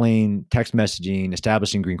 calling, text messaging,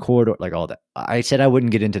 establishing green corridor, like all that. I said I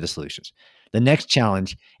wouldn't get into the solutions. The next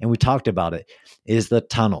challenge, and we talked about it, is the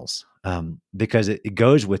tunnels, because it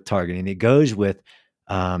goes with targeting, it goes with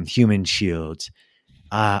human shields.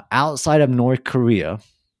 Outside of North Korea,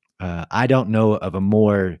 I don't know of a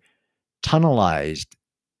more tunnelized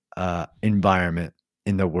environment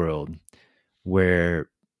in the world where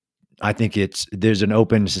I think there's an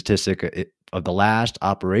open statistic of the last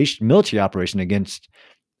military operation against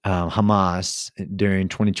Hamas during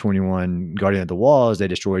 2021 Guardian of the Walls. The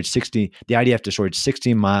IDF destroyed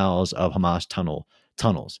 60 miles of Hamas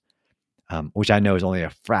tunnels, which I know is only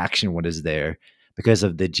a fraction of what is there because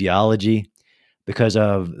of the geology, because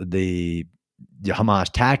of the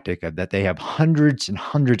Hamas tactic of that they have hundreds and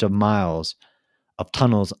hundreds of miles of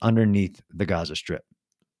tunnels underneath the Gaza Strip.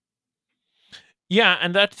 Yeah,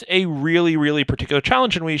 and that's a really, really particular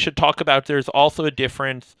challenge. And we should talk about there's also a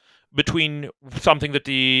difference between something that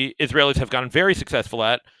the Israelis have gotten very successful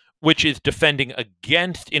at, which is defending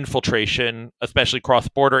against infiltration, especially cross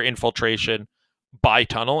border infiltration by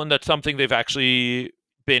tunnel. And that's something they've actually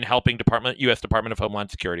been helping U.S. Department of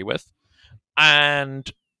Homeland Security with.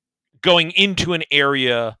 And going into an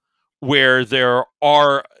area where there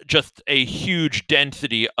are just a huge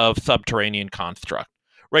density of subterranean construct,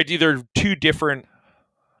 right? These are two different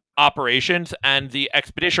operations, and the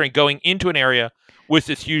expeditionary going into an area with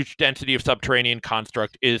this huge density of subterranean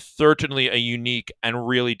construct is certainly a unique and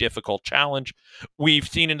really difficult challenge. We've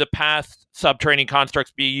seen in the past subterranean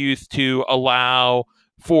constructs be used to allow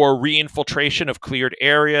for reinfiltration of cleared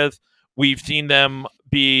areas. We've seen them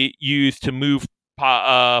be used to move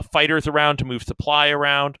fighters around, to move supply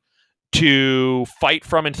around, to fight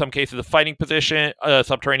from, in some cases, a fighting position,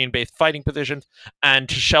 subterranean-based fighting positions, and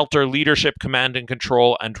to shelter leadership, command and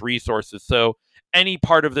control, and resources. So any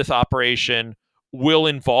part of this operation will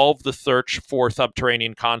involve the search for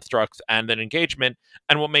subterranean constructs and then engagement.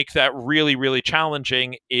 And what makes that really, really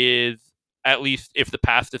challenging is, at least if the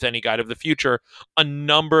past is any guide of the future, a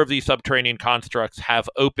number of these subterranean constructs have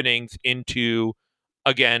openings into,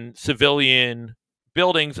 again, civilian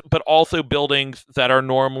buildings, but also buildings that are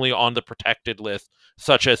normally on the protected list,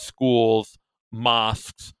 such as schools,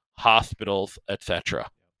 mosques, hospitals, etc.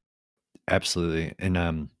 Absolutely. And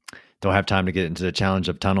don't have time to get into the challenge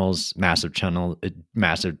of tunnels, massive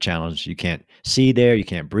challenge. You can't see there, you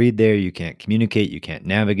can't breathe there, you can't communicate, you can't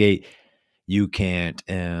navigate, you can't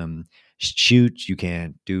shoot, you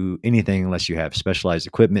can't do anything unless you have specialized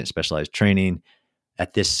equipment, specialized training.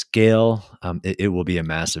 At this scale, it will be a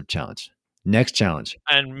massive challenge. Next challenge.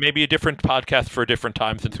 And maybe a different podcast for a different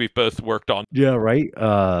time, since we've both worked on. Yeah, right.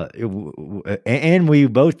 And we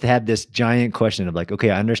both had this giant question of like, okay,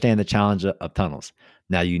 I understand the challenge of tunnels.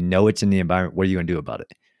 Now you know it's in the environment. What are you going to do about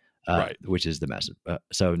it? Right. Which is the massive.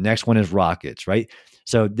 So next one is rockets, right?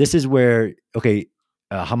 So this is where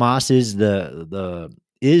Hamas is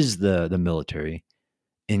the military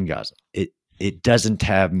in Gaza. It doesn't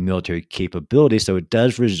have military capability, so it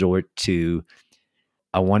does resort to,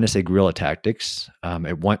 I want to say, guerrilla tactics.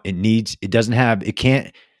 It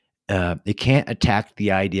can't attack the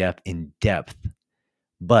IDF in depth,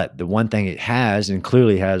 But the one thing it has, and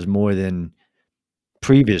clearly has more than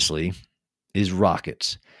previously, is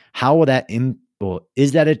rockets. How will that well,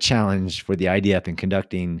 is that a challenge for the IDF in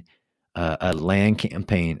conducting a land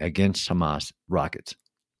campaign against Hamas rockets?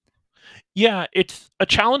 Yeah, it's a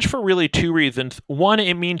challenge for really two reasons. One,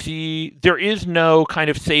 it means there is no kind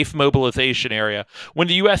of safe mobilization area. When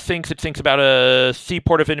the U.S. thinks, it thinks about a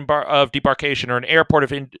seaport of debarkation or an airport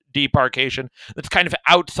of debarkation that's kind of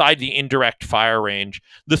outside the indirect fire range.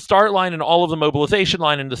 The start line and all of the mobilization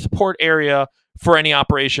line and the support area for any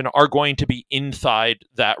operation are going to be inside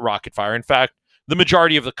that rocket fire. In fact, the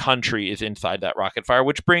majority of the country is inside that rocket fire,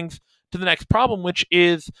 which brings to the next problem, which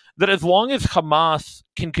is that as long as Hamas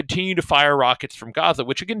can continue to fire rockets from Gaza,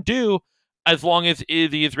 which it can do as long as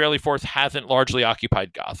the Israeli force hasn't largely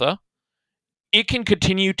occupied Gaza, it can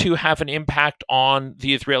continue to have an impact on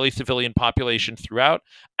the Israeli civilian population throughout,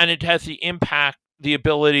 and it has the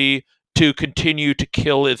ability to continue to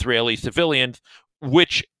kill Israeli civilians,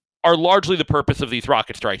 which are largely the purpose of these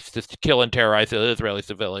rocket strikes, is to kill and terrorize the Israeli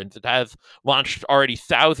civilians. It has launched already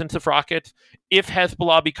thousands of rockets. If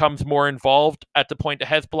Hezbollah becomes more involved at the point that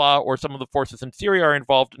Hezbollah or some of the forces in Syria are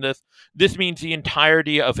involved in this means the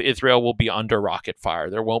entirety of Israel will be under rocket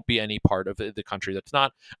fire. There won't be any part of the country that's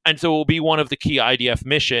not. And so it will be one of the key IDF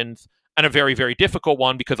missions, and a very, very difficult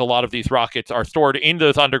one, because a lot of these rockets are stored in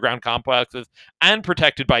those underground complexes and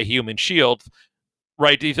protected by human shields.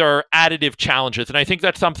 Right, these are additive challenges. And I think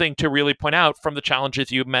that's something to really point out from the challenges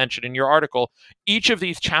you mentioned in your article. Each of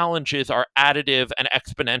these challenges are additive and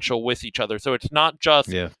exponential with each other. So it's not just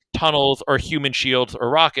Yeah, tunnels or human shields or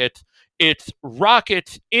rockets. It's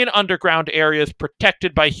rockets in underground areas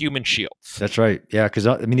protected by human shields. that's right. Yeah, because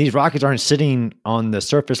I mean, these rockets aren't sitting on the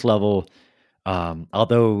surface level.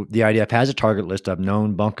 Although the IDF has a target list of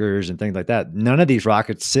known bunkers and things like that, none of these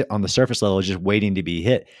rockets sit on the surface level just waiting to be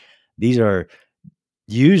hit. These are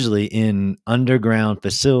usually in underground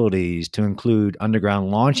facilities, to include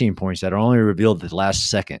underground launching points that are only revealed at the last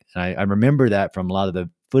second. And I remember that from a lot of the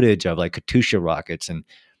footage of like Katyusha rockets and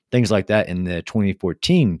things like that in the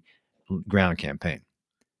 2014 ground campaign.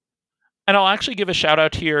 And I'll actually give a shout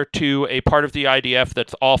out here to a part of the IDF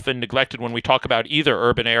that's often neglected when we talk about either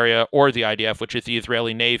urban area or the IDF, which is the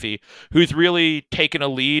Israeli Navy, who's really taken a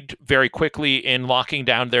lead very quickly in locking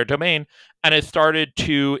down their domain and has started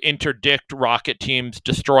to interdict rocket teams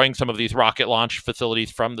destroying some of these rocket launch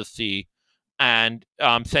facilities from the sea, and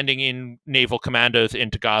sending in naval commandos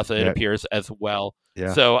into Gaza, it Yeah, appears, as well.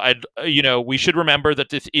 yeah, So we should remember that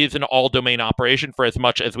this is an all-domain operation. For as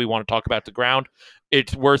much as we want to talk about the ground,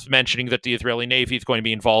 it's worth mentioning that the Israeli Navy is going to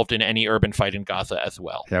be involved in any urban fight in Gaza as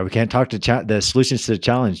well. yeah. We can't talk to the solutions to the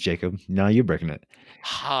challenge, Jacob. Now you're breaking it.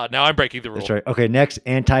 Now I'm breaking the That's rule. right. Okay, next,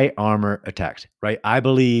 anti-armor attacks. Right, I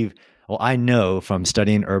believe. Well, I know from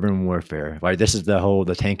studying urban warfare. Right, this is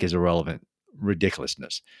the tank is irrelevant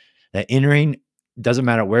ridiculousness. That entering, doesn't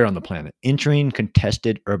matter where on the planet, entering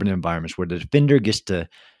contested urban environments where the defender gets to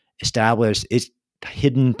establish its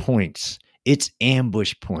hidden points, its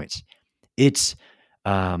ambush points, its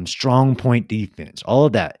strong point defense, all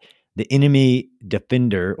of that. The enemy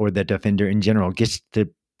defender, or the defender in general, gets to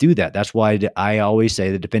do that. That's why I always say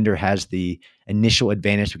the defender has the initial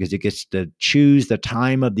advantage, because it gets to choose the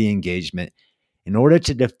time of the engagement. In order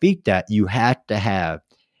to defeat that, you have to have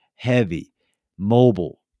heavy,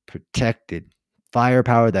 mobile, protected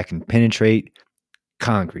firepower that can penetrate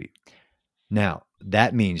concrete. Now,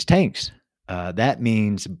 that means tanks. That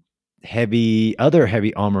means other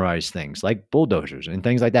heavy armorized things like bulldozers and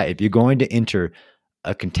things like that. If you're going to enter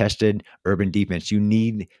a contested urban defense, you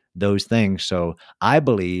need those things. So I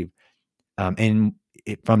believe,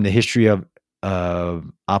 from the history of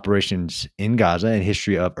operations in Gaza and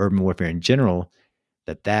history of urban warfare in general,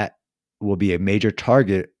 that will be a major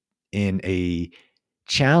target in a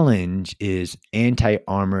challenge, is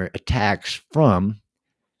anti-armor attacks from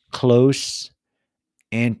close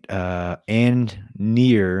and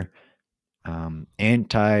near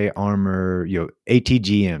anti-armor,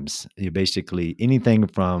 ATGMs, basically anything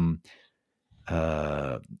from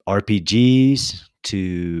RPGs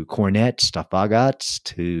to cornets, stafagats,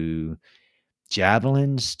 to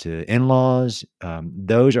javelins, to in-laws.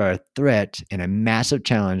 Those are a threat and a massive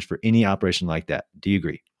challenge for any operation like that. Do you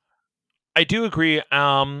agree? I do agree,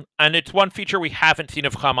 and it's one feature we haven't seen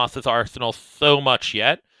of Hamas's arsenal so much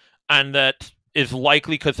yet, and that is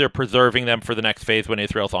likely because they're preserving them for the next phase when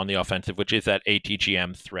Israel's on the offensive, which is that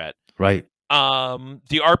ATGM threat. Right.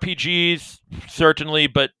 The RPGs, certainly,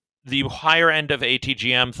 but the higher end of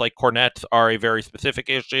ATGMs like cornets are a very specific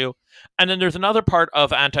issue. And then there's another part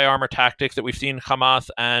of anti-armor tactics that we've seen Hamas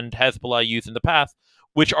and Hezbollah use in the past,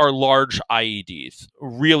 which are large IEDs,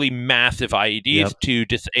 really massive IEDs Yep. to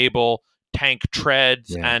disable tank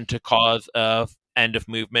treads Yeah. and to cause a end of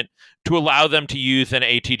movement, to allow them to use an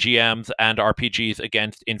ATGMs and RPGs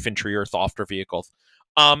against infantry or softer vehicles.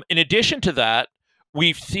 In addition to that,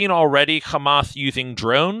 we've seen already Hamas using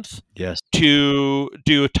drones Yes. to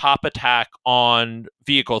do a top attack on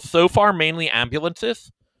vehicles. So far, mainly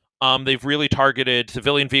ambulances. They've really targeted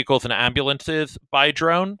civilian vehicles and ambulances by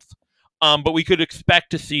drones. But we could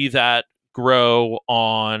expect to see that grow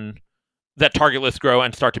on that target list grow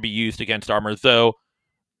and start to be used against armor. Though,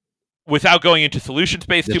 without going into solution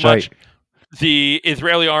space too That's right. much, the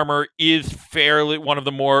Israeli armor is fairly one of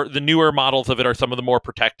the newer models of it are some of the more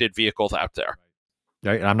protected vehicles out there.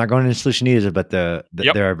 Right. I'm not going into solution either, but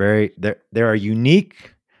Yep. there are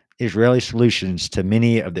unique Israeli solutions to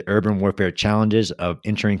many of the urban warfare challenges of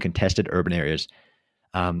entering contested urban areas.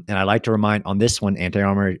 And I like to remind on this one,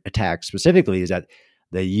 anti-armor attack specifically, is that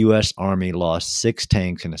the U.S. Army lost 6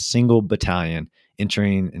 tanks in a single battalion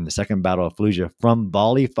entering in the Second Battle of Fallujah from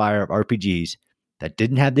volley fire of RPGs that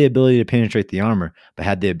didn't have the ability to penetrate the armor, but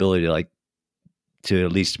had the ability to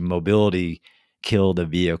at least mobility kill the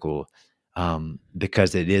vehicle,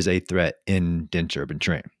 because it is a threat in dense urban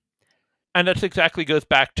terrain. And that's exactly goes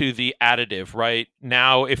back to the additive, right?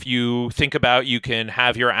 Now, if you think about, you can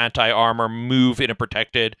have your anti-armor move in a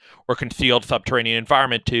protected or concealed subterranean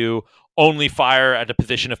environment to only fire at a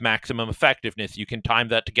position of maximum effectiveness. You can time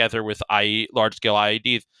that together with large-scale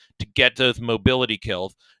IEDs to get those mobility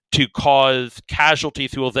kills, to cause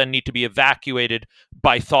casualties who will then need to be evacuated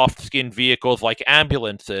by soft-skinned vehicles like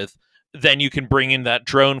ambulances. Then you can bring in that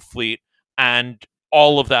drone fleet, and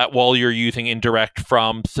all of that while you're using indirect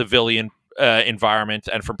from civilian environments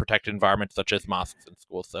and from protected environments such as mosques and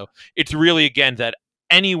schools. So it's really, again, that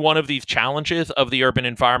any one of these challenges of the urban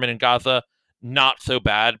environment in Gaza, not so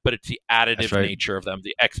bad, but it's the That's additive right. nature of them,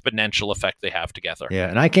 the exponential effect they have together. Yeah,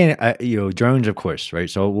 and I can't, drones, of course, right?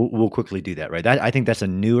 So we'll quickly do that, right? I think that's a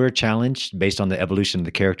newer challenge based on the evolution of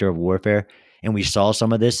the character of warfare, and we saw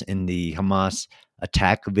some of this in the Hamas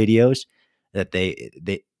attack videos that they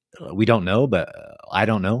we don't know, but I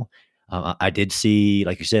don't know. I did see,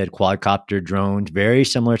 like you said, quadcopter drones, very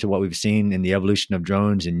similar to what we've seen in the evolution of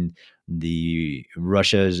drones in the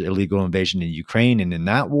Russia's illegal invasion in Ukraine and in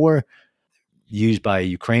that war, used by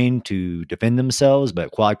Ukraine to defend themselves,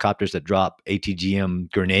 but quadcopters that drop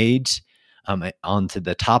ATGM grenades onto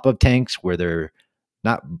the top of tanks where they're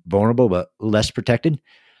not vulnerable but less protected.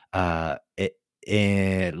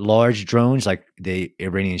 And large drones like the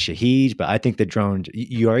Iranian Shaheeds, but I think the drones,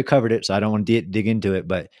 you already covered it, so I don't want to dig into it,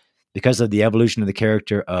 but because of the evolution of the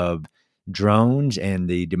character of drones and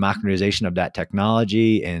the democratization of that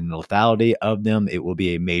technology and lethality of them, it will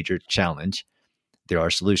be a major challenge. There are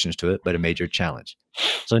solutions to it, but a major challenge.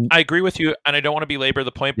 So I agree with you, and I don't want to belabor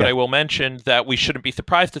the point, but yeah, I will mention that we shouldn't be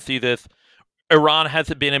surprised to see this. Iran has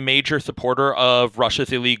been a major supporter of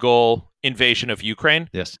Russia's illegal invasion of Ukraine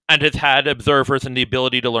yes, and has had observers and the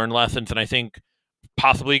ability to learn lessons. And I think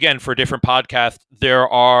possibly, again, for a different podcast, there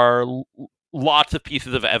are lots of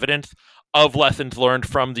pieces of evidence of lessons learned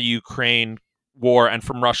from the Ukraine war and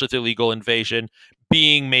from Russia's illegal invasion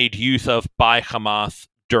being made use of by Hamas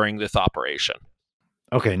during this operation.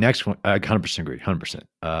 okay. Next one, I 100% agree.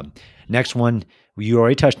 100%. Next one, you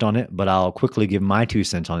already touched on it, but I'll quickly give my 2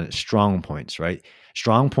 cents on it. Strong points, right?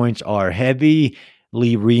 Strong points are heavily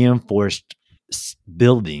reinforced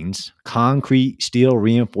buildings, concrete, steel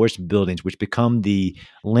reinforced buildings, which become the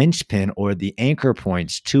linchpin or the anchor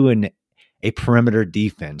points to a perimeter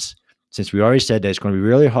defense. Since we already said that it's going to be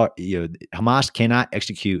really hard, Hamas cannot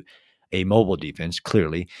execute a mobile defense.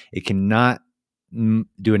 Clearly, it cannot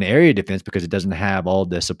do an area defense because it doesn't have all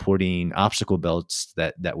the supporting obstacle belts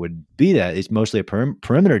that would be that. It's mostly a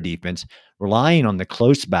perimeter defense, relying on the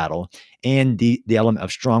close battle and the element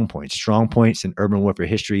of strong points. Strong points in urban warfare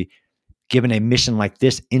history, given a mission like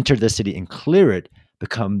this, enter the city and clear it,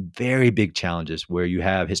 become very big challenges where you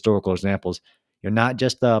have historical examples. You're not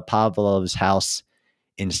just Pavlov's house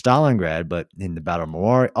in Stalingrad, but in the Battle of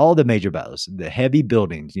Memorial, all the major battles, the heavy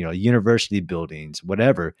buildings, university buildings,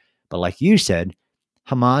 whatever. But like you said,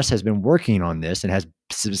 Hamas has been working on this and has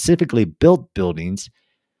specifically built buildings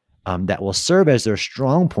that will serve as their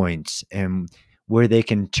strong points and where they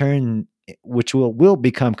can turn, which will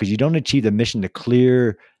become, because you don't achieve the mission to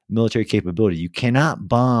clear military capability. You cannot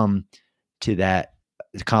bomb to that,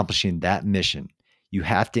 accomplishing that mission. You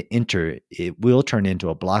have to enter it. It will turn into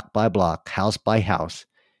a block by block, house by house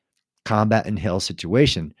combat and hell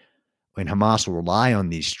situation when Hamas will rely on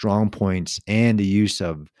these strong points and the use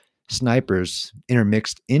of snipers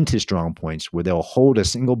intermixed into strong points where they'll hold a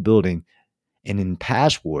single building. And in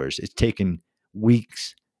past wars, it's taken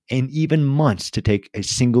weeks, and even months to take a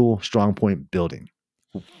single strongpoint building.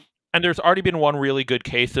 And there's already been one really good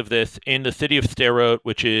case of this in the city of Sderot,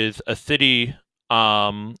 which is a city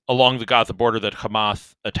along the Gaza border that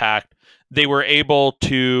Hamas attacked. They were able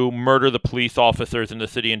to murder the police officers in the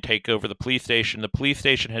city and take over the police station. The police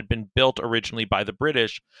station had been built originally by the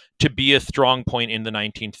British to be a strong point in the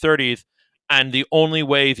 1930s. And the only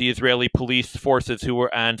way the Israeli police forces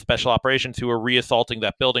and special operations who were reassaulting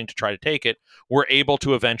that building to try to take it were able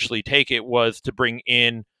to eventually take it was to bring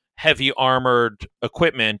in heavy armored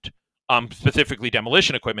equipment, specifically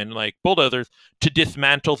demolition equipment like bulldozers, to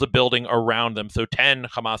dismantle the building around them. So 10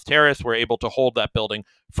 Hamas terrorists were able to hold that building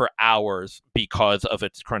for hours because of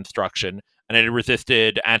its construction, and it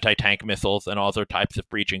resisted anti-tank missiles and other types of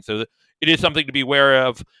breaching. So it is something to be aware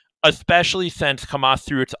of, especially since Hamas,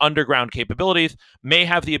 through its underground capabilities, may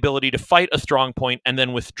have the ability to fight a strong point and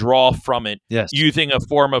then withdraw from it Yes. using a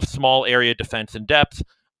form of small area defense in depth.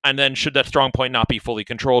 And then, should that strong point not be fully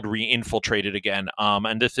controlled, re-infiltrate it again.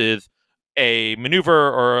 And this is a maneuver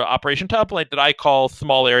or operation template that I call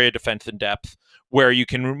small area defense in depth, where you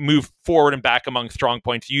can move forward and back among strong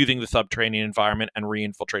points using the subterranean environment and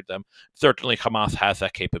re-infiltrate them. Certainly, Hamas has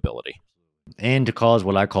that capability. And to cause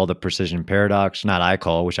what I call the precision paradox, not I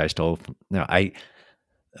call, which I stole from,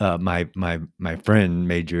 my friend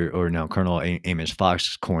Major, or now Colonel Amos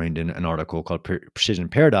Fox, coined an article called Precision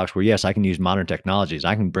Paradox, where yes, I can use modern technologies.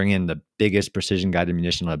 I can bring in the biggest precision guided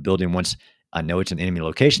munition on a building once I know it's an enemy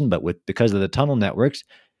location, but because of the tunnel networks,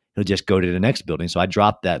 he'll just go to the next building. So I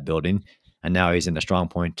dropped that building, and now he's in a strong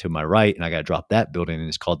point to my right, and I got to drop that building, and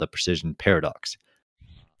it's called the precision paradox.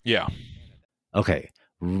 Yeah. Okay.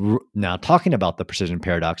 Now talking about the precision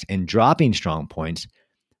paradox and dropping strong points,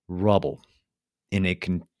 rubble in a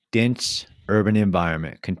condensed urban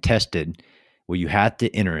environment, contested, where you have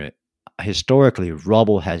to enter it. Historically,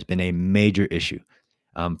 rubble has been a major issue.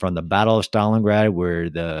 From the Battle of Stalingrad, where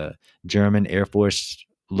the German Air Force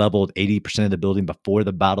leveled 80% of the building before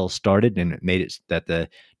the battle started, and it made it that the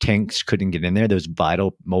tanks couldn't get in there. There was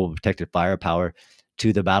vital mobile protected firepower,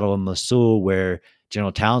 to the Battle of Mosul, where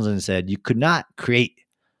General Townsend said you could not create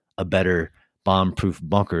a better bomb-proof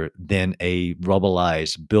bunker than a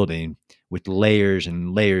rubbleized building with layers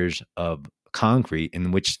and layers of concrete,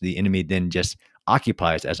 in which the enemy then just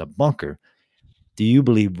occupies as a bunker. Do you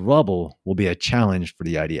believe rubble will be a challenge for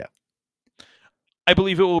the IDF? I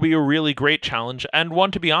believe it will be a really great challenge, and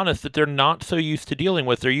one, to be honest, that they're not so used to dealing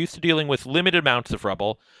with. They're used to dealing with limited amounts of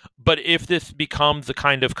rubble, but if this becomes the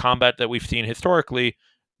kind of combat that we've seen historically,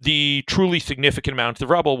 the truly significant amounts of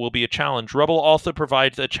rubble will be a challenge. Rubble also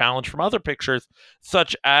provides a challenge from other pictures,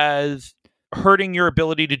 such as hurting your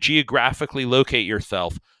ability to geographically locate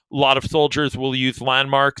yourself. A lot of soldiers will use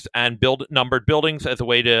landmarks and build numbered buildings as a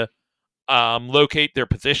way to locate their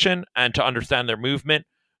position and to understand their movement.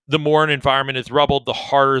 The more an environment is rubbled, the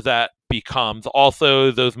harder that becomes.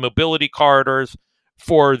 Also, those mobility corridors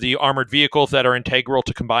for the armored vehicles that are integral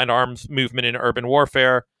to combined arms movement in urban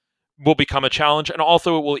warfare will become a challenge. And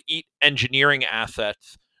also, it will eat engineering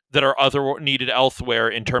assets that are needed elsewhere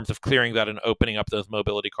in terms of clearing that and opening up those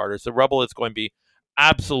mobility corridors. The rubble is going to be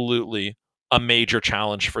absolutely a major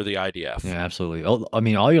challenge for the IDF. Yeah, absolutely. I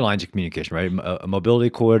mean, all your lines of communication, right? A mobility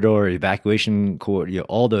corridor, evacuation corridor,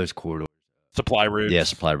 all those corridors. Supply routes. Yeah,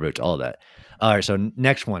 supply routes, all of that. All right, so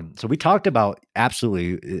next one. So we talked about,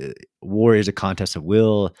 absolutely, war is a contest of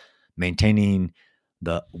will, maintaining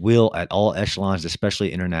the will at all echelons,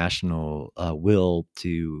 especially international will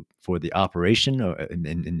for the operation, or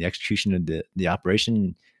in the execution of the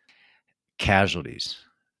operation. Casualties,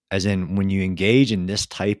 as in when you engage in this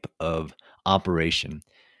type of operation,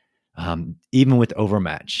 even with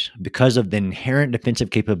overmatch, because of the inherent defensive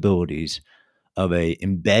capabilities of a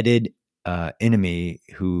embedded enemy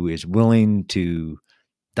who is willing to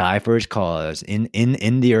die for his cause in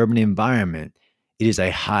the urban environment, it is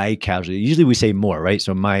a high casualty. Usually we say more, right?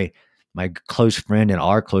 So my close friend and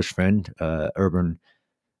our close friend, urban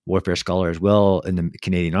warfare scholar as well in the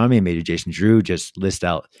Canadian Army, Major Jason Drew, just list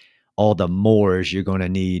out all the mores you're going to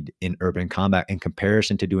need in urban combat in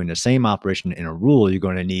comparison to doing the same operation in a rural. You're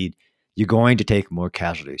going to take more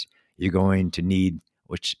casualties. You're going to need,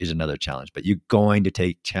 which is another challenge, but you're going to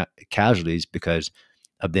take casualties because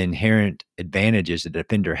of the inherent advantages the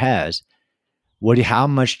defender has. How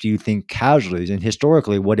much do you think casualties, and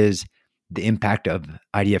historically, what is the impact of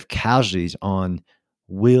IDF casualties on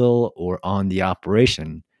will or on the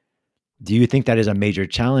operation? Do you think that is a major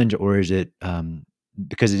challenge, or is it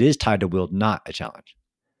because it is tied to will, not a challenge?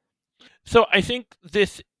 So I think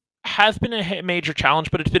this has been a major challenge,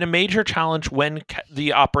 but it's been a major challenge when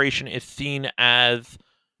the operation is seen as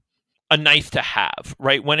a nice to have,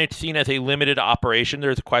 right? When it's seen as a limited operation,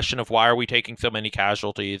 there's a question of why are we taking so many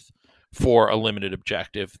casualties for a limited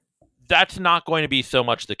objective. That's not going to be so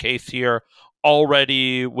much the case here.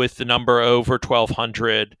 Already, with the number over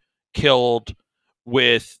 1,200 killed,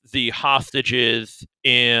 with the hostages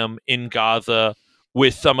in Gaza,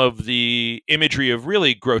 with some of the imagery of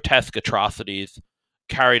really grotesque atrocities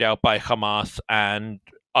carried out by Hamas and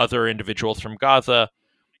other individuals from Gaza,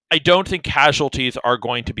 I don't think casualties are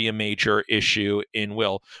going to be a major issue in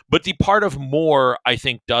Will. But the part of more, I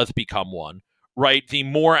think, does become one, right? The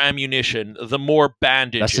more ammunition, the more That's the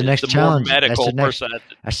bandages, next the more challenge. medical percent.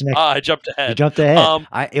 That's the next. Ah, I jumped You ahead. jumped ahead. Um,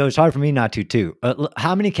 It was hard for me not to too.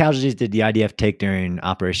 How many casualties did the IDF take during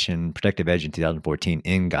Operation Protective Edge in 2014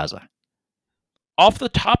 in Gaza? Off the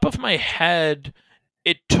top of my head,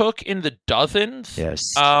 it took in the dozens.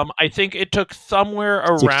 Yes, I think it took somewhere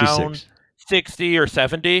around 66. 60 or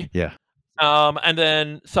 70. Yeah, And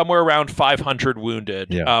then somewhere around 500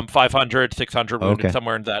 wounded, yeah. 500, 600 wounded, Okay.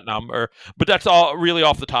 somewhere in that number. But that's all really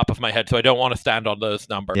off the top of my head, so I don't want to stand on those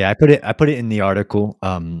numbers. Yeah, I put it in the article.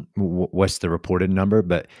 What's the reported number?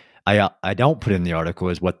 But I don't put in the article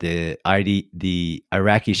is what the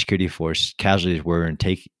Iraqi security force casualties were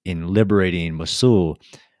in liberating Mosul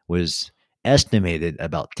was estimated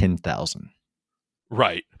about 10,000.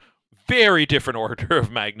 Right. Very different order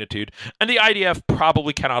of magnitude. And the IDF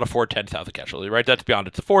probably cannot afford 10,000 casualties, right? That's beyond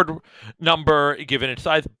its afford number given its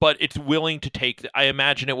size, but it's willing to take, I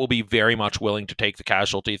imagine it will be very much willing to take the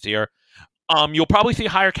casualties here. You'll probably see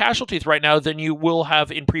higher casualties right now than you will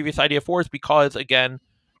have in previous IDF wars because, again,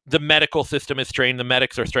 the medical system is strained, the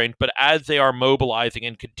medics are strained, but as they are mobilizing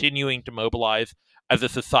and continuing to mobilize as a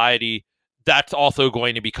society, that's also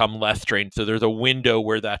going to become less strained. So there's a window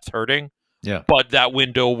where that's hurting, Yeah. but that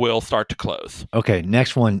window will start to close. Okay,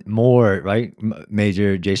 next one, more, right?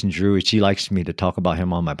 Major Jason Drew, she likes me to talk about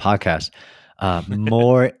him on my podcast.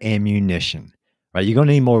 More ammunition, right? You're going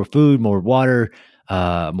to need more food, more water,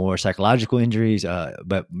 more psychological injuries,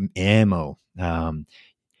 but ammo.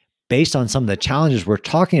 Based on some of the challenges we're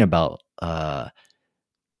talking about, to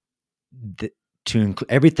include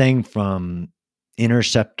everything from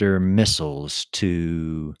interceptor missiles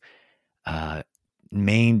to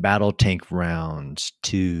main battle tank rounds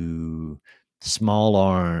to small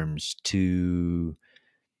arms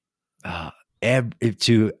uh,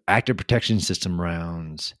 to active protection system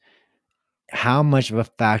rounds. How much of a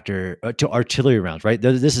factor to artillery rounds, right?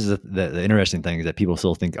 This is the interesting thing is that people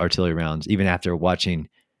still think artillery rounds, even after watching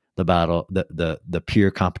the battle, the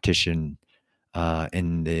pure competition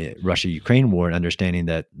in the Russia-Ukraine war, and understanding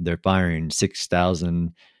that they're firing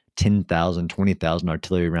 6,000, 10,000, 20,000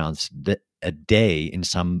 artillery rounds a day in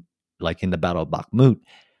some, like in the Battle of Bakhmut.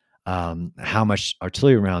 How much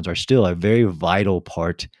artillery rounds are still a very vital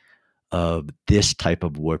part of this type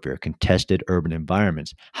of warfare, contested urban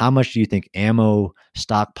environments. How much do you think ammo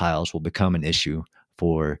stockpiles will become an issue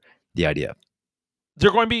for the IDF?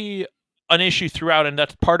 They're going to be an issue throughout, and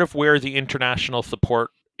that's part of where the international support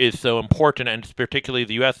is so important, and particularly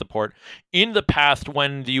the U.S. support. In the past,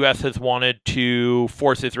 when the U.S. has wanted to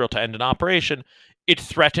force Israel to end an operation, it's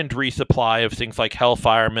threatened resupply of things like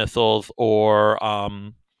Hellfire missiles or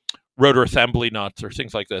rotor assembly nuts or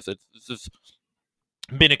things like this. It's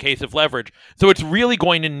been a case of leverage. So it's really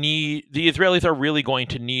going to need, the Israelis are really going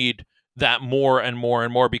to need that more and more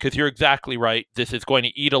and more, because you're exactly right. This is going to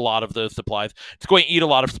eat a lot of those supplies. It's going to eat a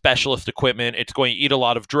lot of specialist equipment. It's going to eat a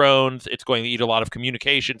lot of drones. It's going to eat a lot of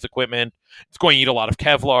communications equipment. It's going to eat a lot of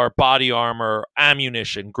Kevlar, body armor,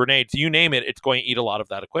 ammunition, grenades, you name it. It's going to eat a lot of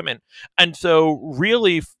that equipment. And so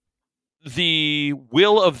really the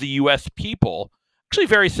will of the US people, actually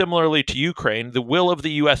very similarly to Ukraine, the will of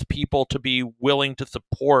the US people to be willing to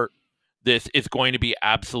support this is going to be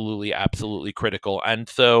absolutely, absolutely critical. And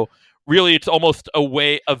so really it's almost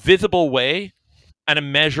a visible way and a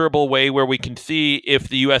measurable way where we can see if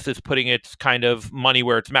the US is putting its kind of money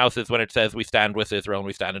where its mouth is when it says we stand with Israel and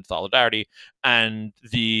we stand in solidarity, and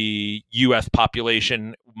the US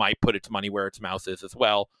population might put its money where its mouth is as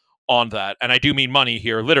well on that. And I do mean money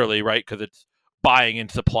here literally, right? Because it's buying and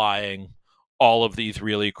supplying all of these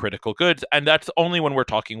really critical goods. And that's only when we're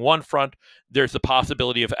talking one front. There's the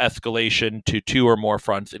possibility of escalation to two or more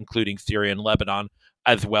fronts, including Syria and Lebanon,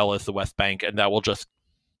 as well as the West Bank, and that will just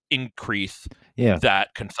increase Yeah.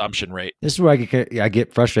 that consumption rate. This is where I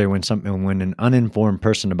get frustrated when an uninformed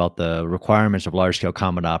person about the requirements of large scale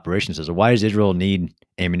combat operations says, "Why does Israel need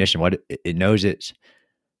ammunition? What it knows it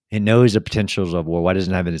knows the potentials of war. Why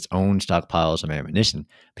doesn't it have its own stockpiles of ammunition?"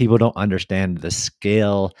 People don't understand the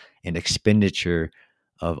scale and expenditure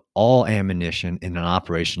of all ammunition in an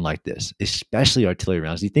operation like this, especially artillery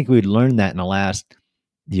rounds. Do you think we'd learn that in the last,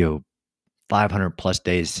 500 plus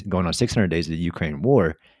days, going on 600 days of the Ukraine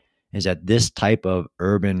war, is that this type of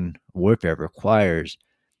urban warfare requires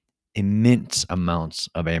immense amounts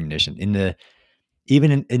of ammunition.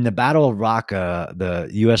 Even in the Battle of Raqqa, the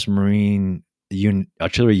U.S. Marine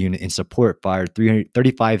artillery unit in support fired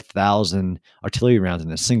 335,000 artillery rounds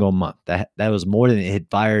in a single month. That was more than it had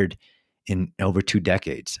fired in over 2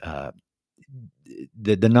 decades.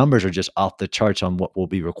 The numbers are just off the charts on what will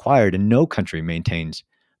be required, and no country maintains,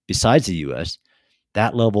 besides the U.S.,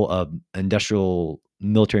 that level of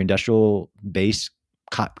military industrial base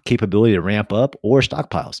capability to ramp up or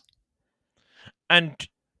stockpiles. And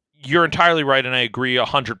you're entirely right, and I agree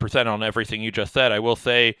 100% on everything you just said. I will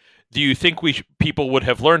say, do you think people would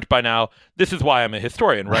have learned by now? This is why I'm a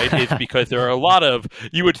historian, right? Is because there are a lot of,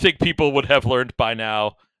 you would think people would have learned by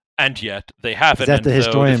now, and yet they haven't. Is that the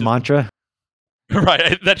historian mantra?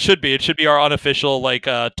 Right, that should be. It should be our unofficial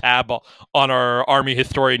tab on our Army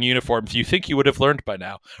historian uniforms. You think you would have learned by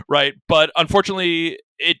now, right? But unfortunately,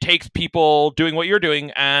 it takes people doing what you're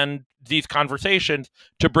doing and these conversations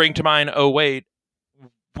to bring to mind, oh, wait,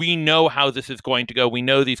 we know how this is going to go. We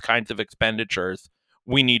know these kinds of expenditures.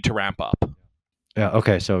 We need to ramp up. Yeah.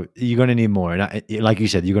 Okay. So you're going to need more. And like you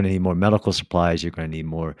said, you're going to need more medical supplies. You're going to need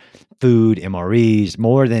more food, MREs,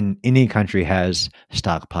 more than any country has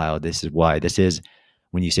stockpiled. This is why. This is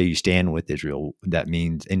when you say you stand with Israel, that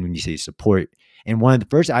means, and when you say support. And one of the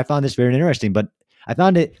first, I found this very interesting, but I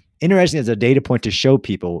found it interesting as a data point to show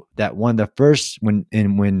people that one of the first, when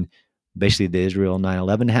basically the Israel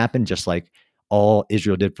 9/11 happened, just like all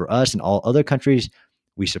Israel did for us and all other countries,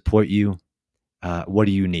 we support you. What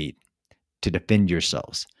do you need to defend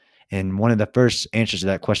yourselves? And one of the first answers to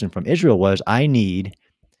that question from Israel was, I need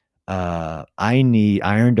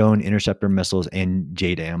Iron Dome interceptor missiles and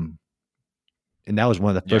JDAM. And that was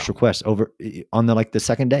one of the first requests over on the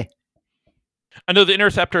second day. I know the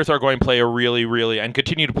interceptors are going to play a really, really, and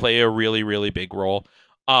continue to play a really, really big role.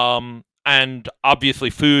 And obviously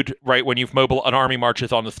food, right, when you've an army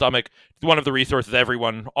marches on the stomach, one of the resources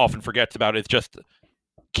everyone often forgets about is just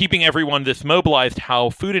keeping everyone this mobilized, how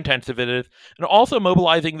food intensive it is, and also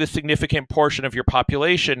mobilizing this significant portion of your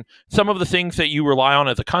population. Some of the things that you rely on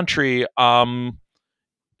as a country,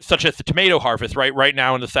 such as the tomato harvest, right? Right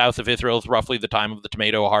now in the south of Israel is roughly the time of the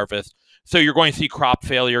tomato harvest. So you're going to see crop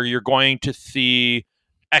failure. You're going to see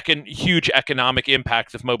huge economic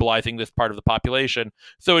impacts of mobilizing this part of the population.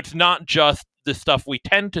 So it's not just the stuff we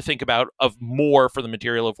tend to think about of more for the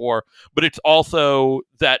material of war, but it's also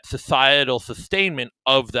that societal sustainment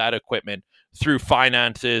of that equipment through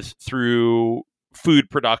finances, through food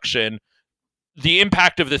production. The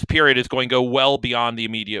impact of this period is going to go well beyond the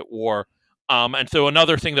immediate war. And so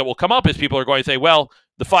another thing that will come up is people are going to say, well,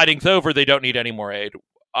 the fighting's over. They don't need any more aid.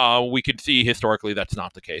 We can see historically that's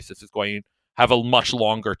not the case. This is going to have a much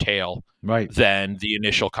longer tail than the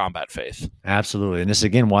initial combat phase. Absolutely. And this is,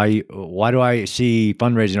 again, why do I see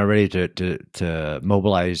fundraising already to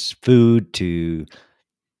mobilize food to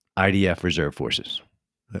IDF reserve forces?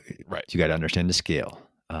 Right. You got to understand the scale.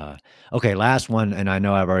 Okay, last one, and I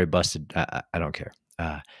know I've already busted. I don't care.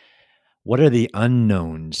 What are the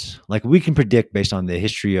unknowns? Like, we can predict based on the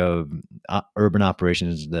history of urban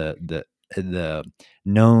operations, the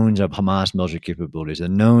knowns of Hamas military capabilities, the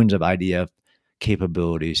knowns of IDF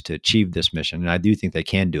capabilities to achieve this mission. And I do think they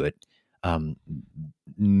can do it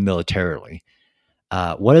militarily.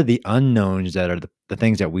 What are the unknowns that are the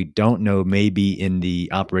things that we don't know may be in the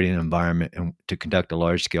operating environment and to conduct a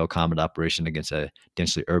large-scale combat operation against a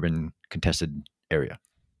densely urban contested area?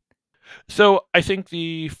 So I think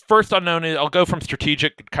the first unknown is, I'll go from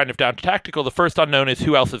strategic kind of down to tactical. The first unknown is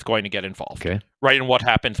who else is going to get involved, right? And what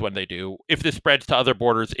happens when they do. If this spreads to other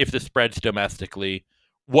borders, if this spreads domestically,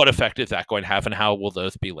 what effect is that going to have and how will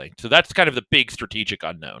those be linked? So that's kind of the big strategic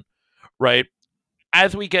unknown, right?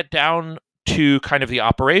 As we get down to kind of the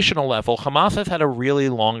operational level, Hamas has had a really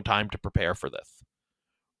long time to prepare for this.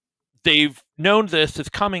 They've known this is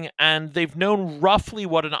coming, and they've known roughly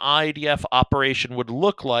what an IDF operation would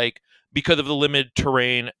look like because of the limited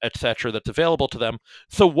terrain, etc., that's available to them.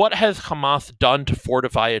 So what has Hamas done to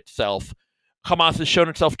fortify itself? Hamas has shown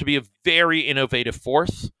itself to be a very innovative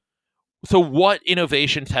force. So what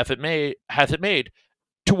innovations has it made?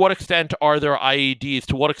 To what extent are there IEDs?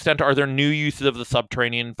 To what extent are there new uses of the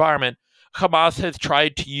subterranean environment? Hamas has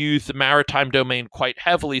tried to use the maritime domain quite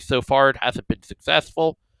heavily. So far, it hasn't been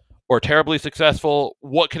successful or terribly successful.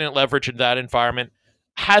 What can it leverage in that environment?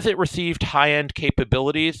 Has it received high-end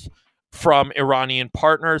capabilities from Iranian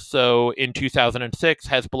partners? So in 2006,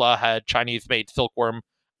 Hezbollah had Chinese-made Silkworm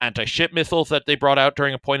anti-ship missiles that they brought out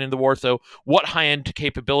during a point in the war. So what high-end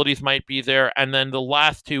capabilities might be there? And then the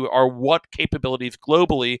last two are what capabilities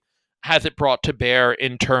globally has it brought to bear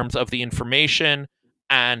in terms of the information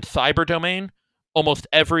and cyber domain. Almost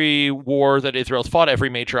every war that Israel's fought, every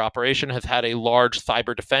major operation has had a large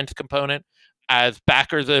cyber defense component, as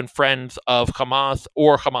backers and friends of Hamas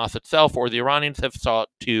or Hamas itself or the Iranians have sought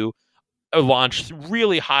to launch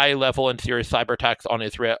really high level and serious cyber attacks on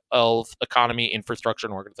Israel's economy, infrastructure,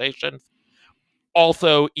 and organizations.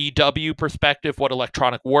 Also, EW perspective, what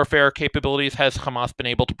electronic warfare capabilities has Hamas been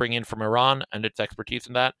able to bring in from Iran and its expertise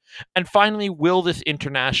in that? And finally, will this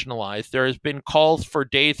internationalize? There has been calls for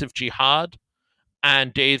days of jihad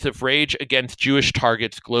and days of rage against Jewish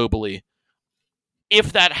targets globally.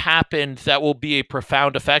 If that happens, that will be a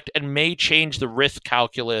profound effect and may change the risk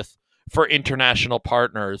calculus for international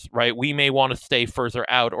partners, right? We may want to stay further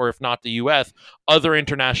out, or if not the US, other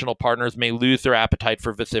international partners may lose their appetite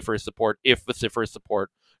for vociferous support if vociferous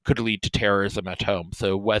support could lead to terrorism at home.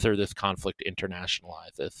 So whether this conflict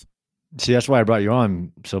internationalizes. See, that's why I brought you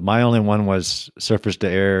on. So my only one was surface to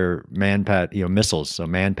air manpad, missiles. So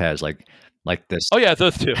manpads like this. Oh yeah,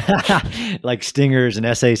 those two. Like Stingers and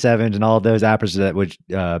SA-7s and all of those apparatus that would,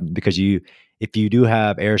 because if you do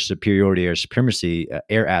have air superiority, air supremacy,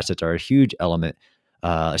 air assets are a huge element,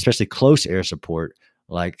 especially close air support,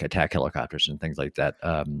 like attack helicopters and things like that,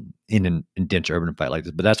 in an dense urban fight like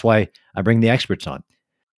this. But that's why I bring the experts on.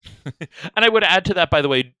 And I would add to that, by the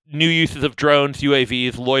way, new uses of drones,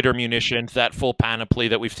 UAVs, loiter munitions, that full panoply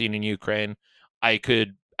that we've seen in Ukraine, I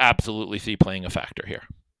could absolutely see playing a factor here.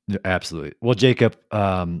 Absolutely. Well, Jacob,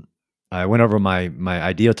 I went over my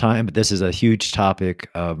ideal time, but this is a huge topic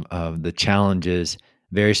of the challenges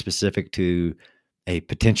very specific to a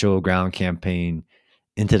potential ground campaign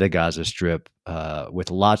into the Gaza Strip, with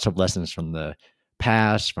lots of lessons from the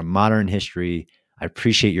past, from modern history. I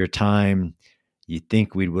appreciate your time. You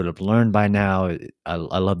think we would have learned by now. I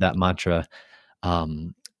love that mantra.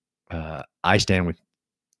 I stand with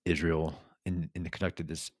Israel in the conduct of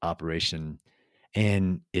this operation.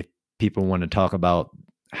 And if people want to talk about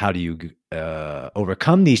how do you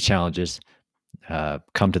overcome these challenges,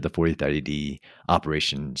 come to the 4030D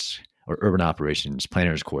operations or urban operations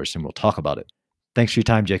planners course, and we'll talk about it. Thanks for your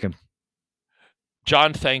time, Jacob.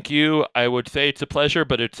 John, thank you. I would say it's a pleasure,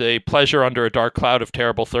 but it's a pleasure under a dark cloud of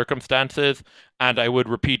terrible circumstances. And I would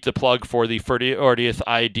repeat the plug for the 4030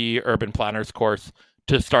 ID Urban Planners course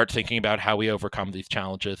to start thinking about how we overcome these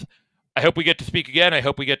challenges. I hope we get to speak again. I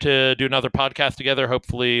hope we get to do another podcast together,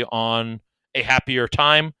 hopefully on a happier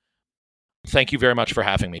time. Thank you very much for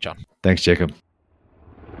having me, John. Thanks, Jacob.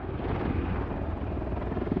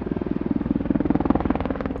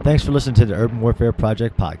 Thanks for listening to the Urban Warfare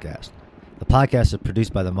Project podcast. The podcast is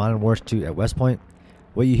produced by the Modern War Institute at West Point.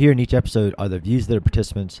 What you hear in each episode are the views of the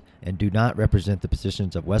participants and do not represent the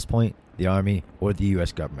positions of West Point, the Army, or the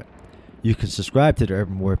U.S. government. You can subscribe to the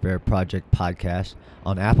Urban Warfare Project podcast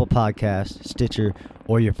on Apple Podcasts, Stitcher,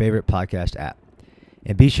 or your favorite podcast app.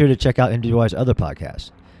 And be sure to check out MWI's other podcasts,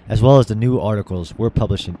 as well as the new articles we're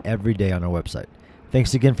publishing every day on our website.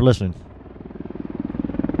 Thanks again for listening.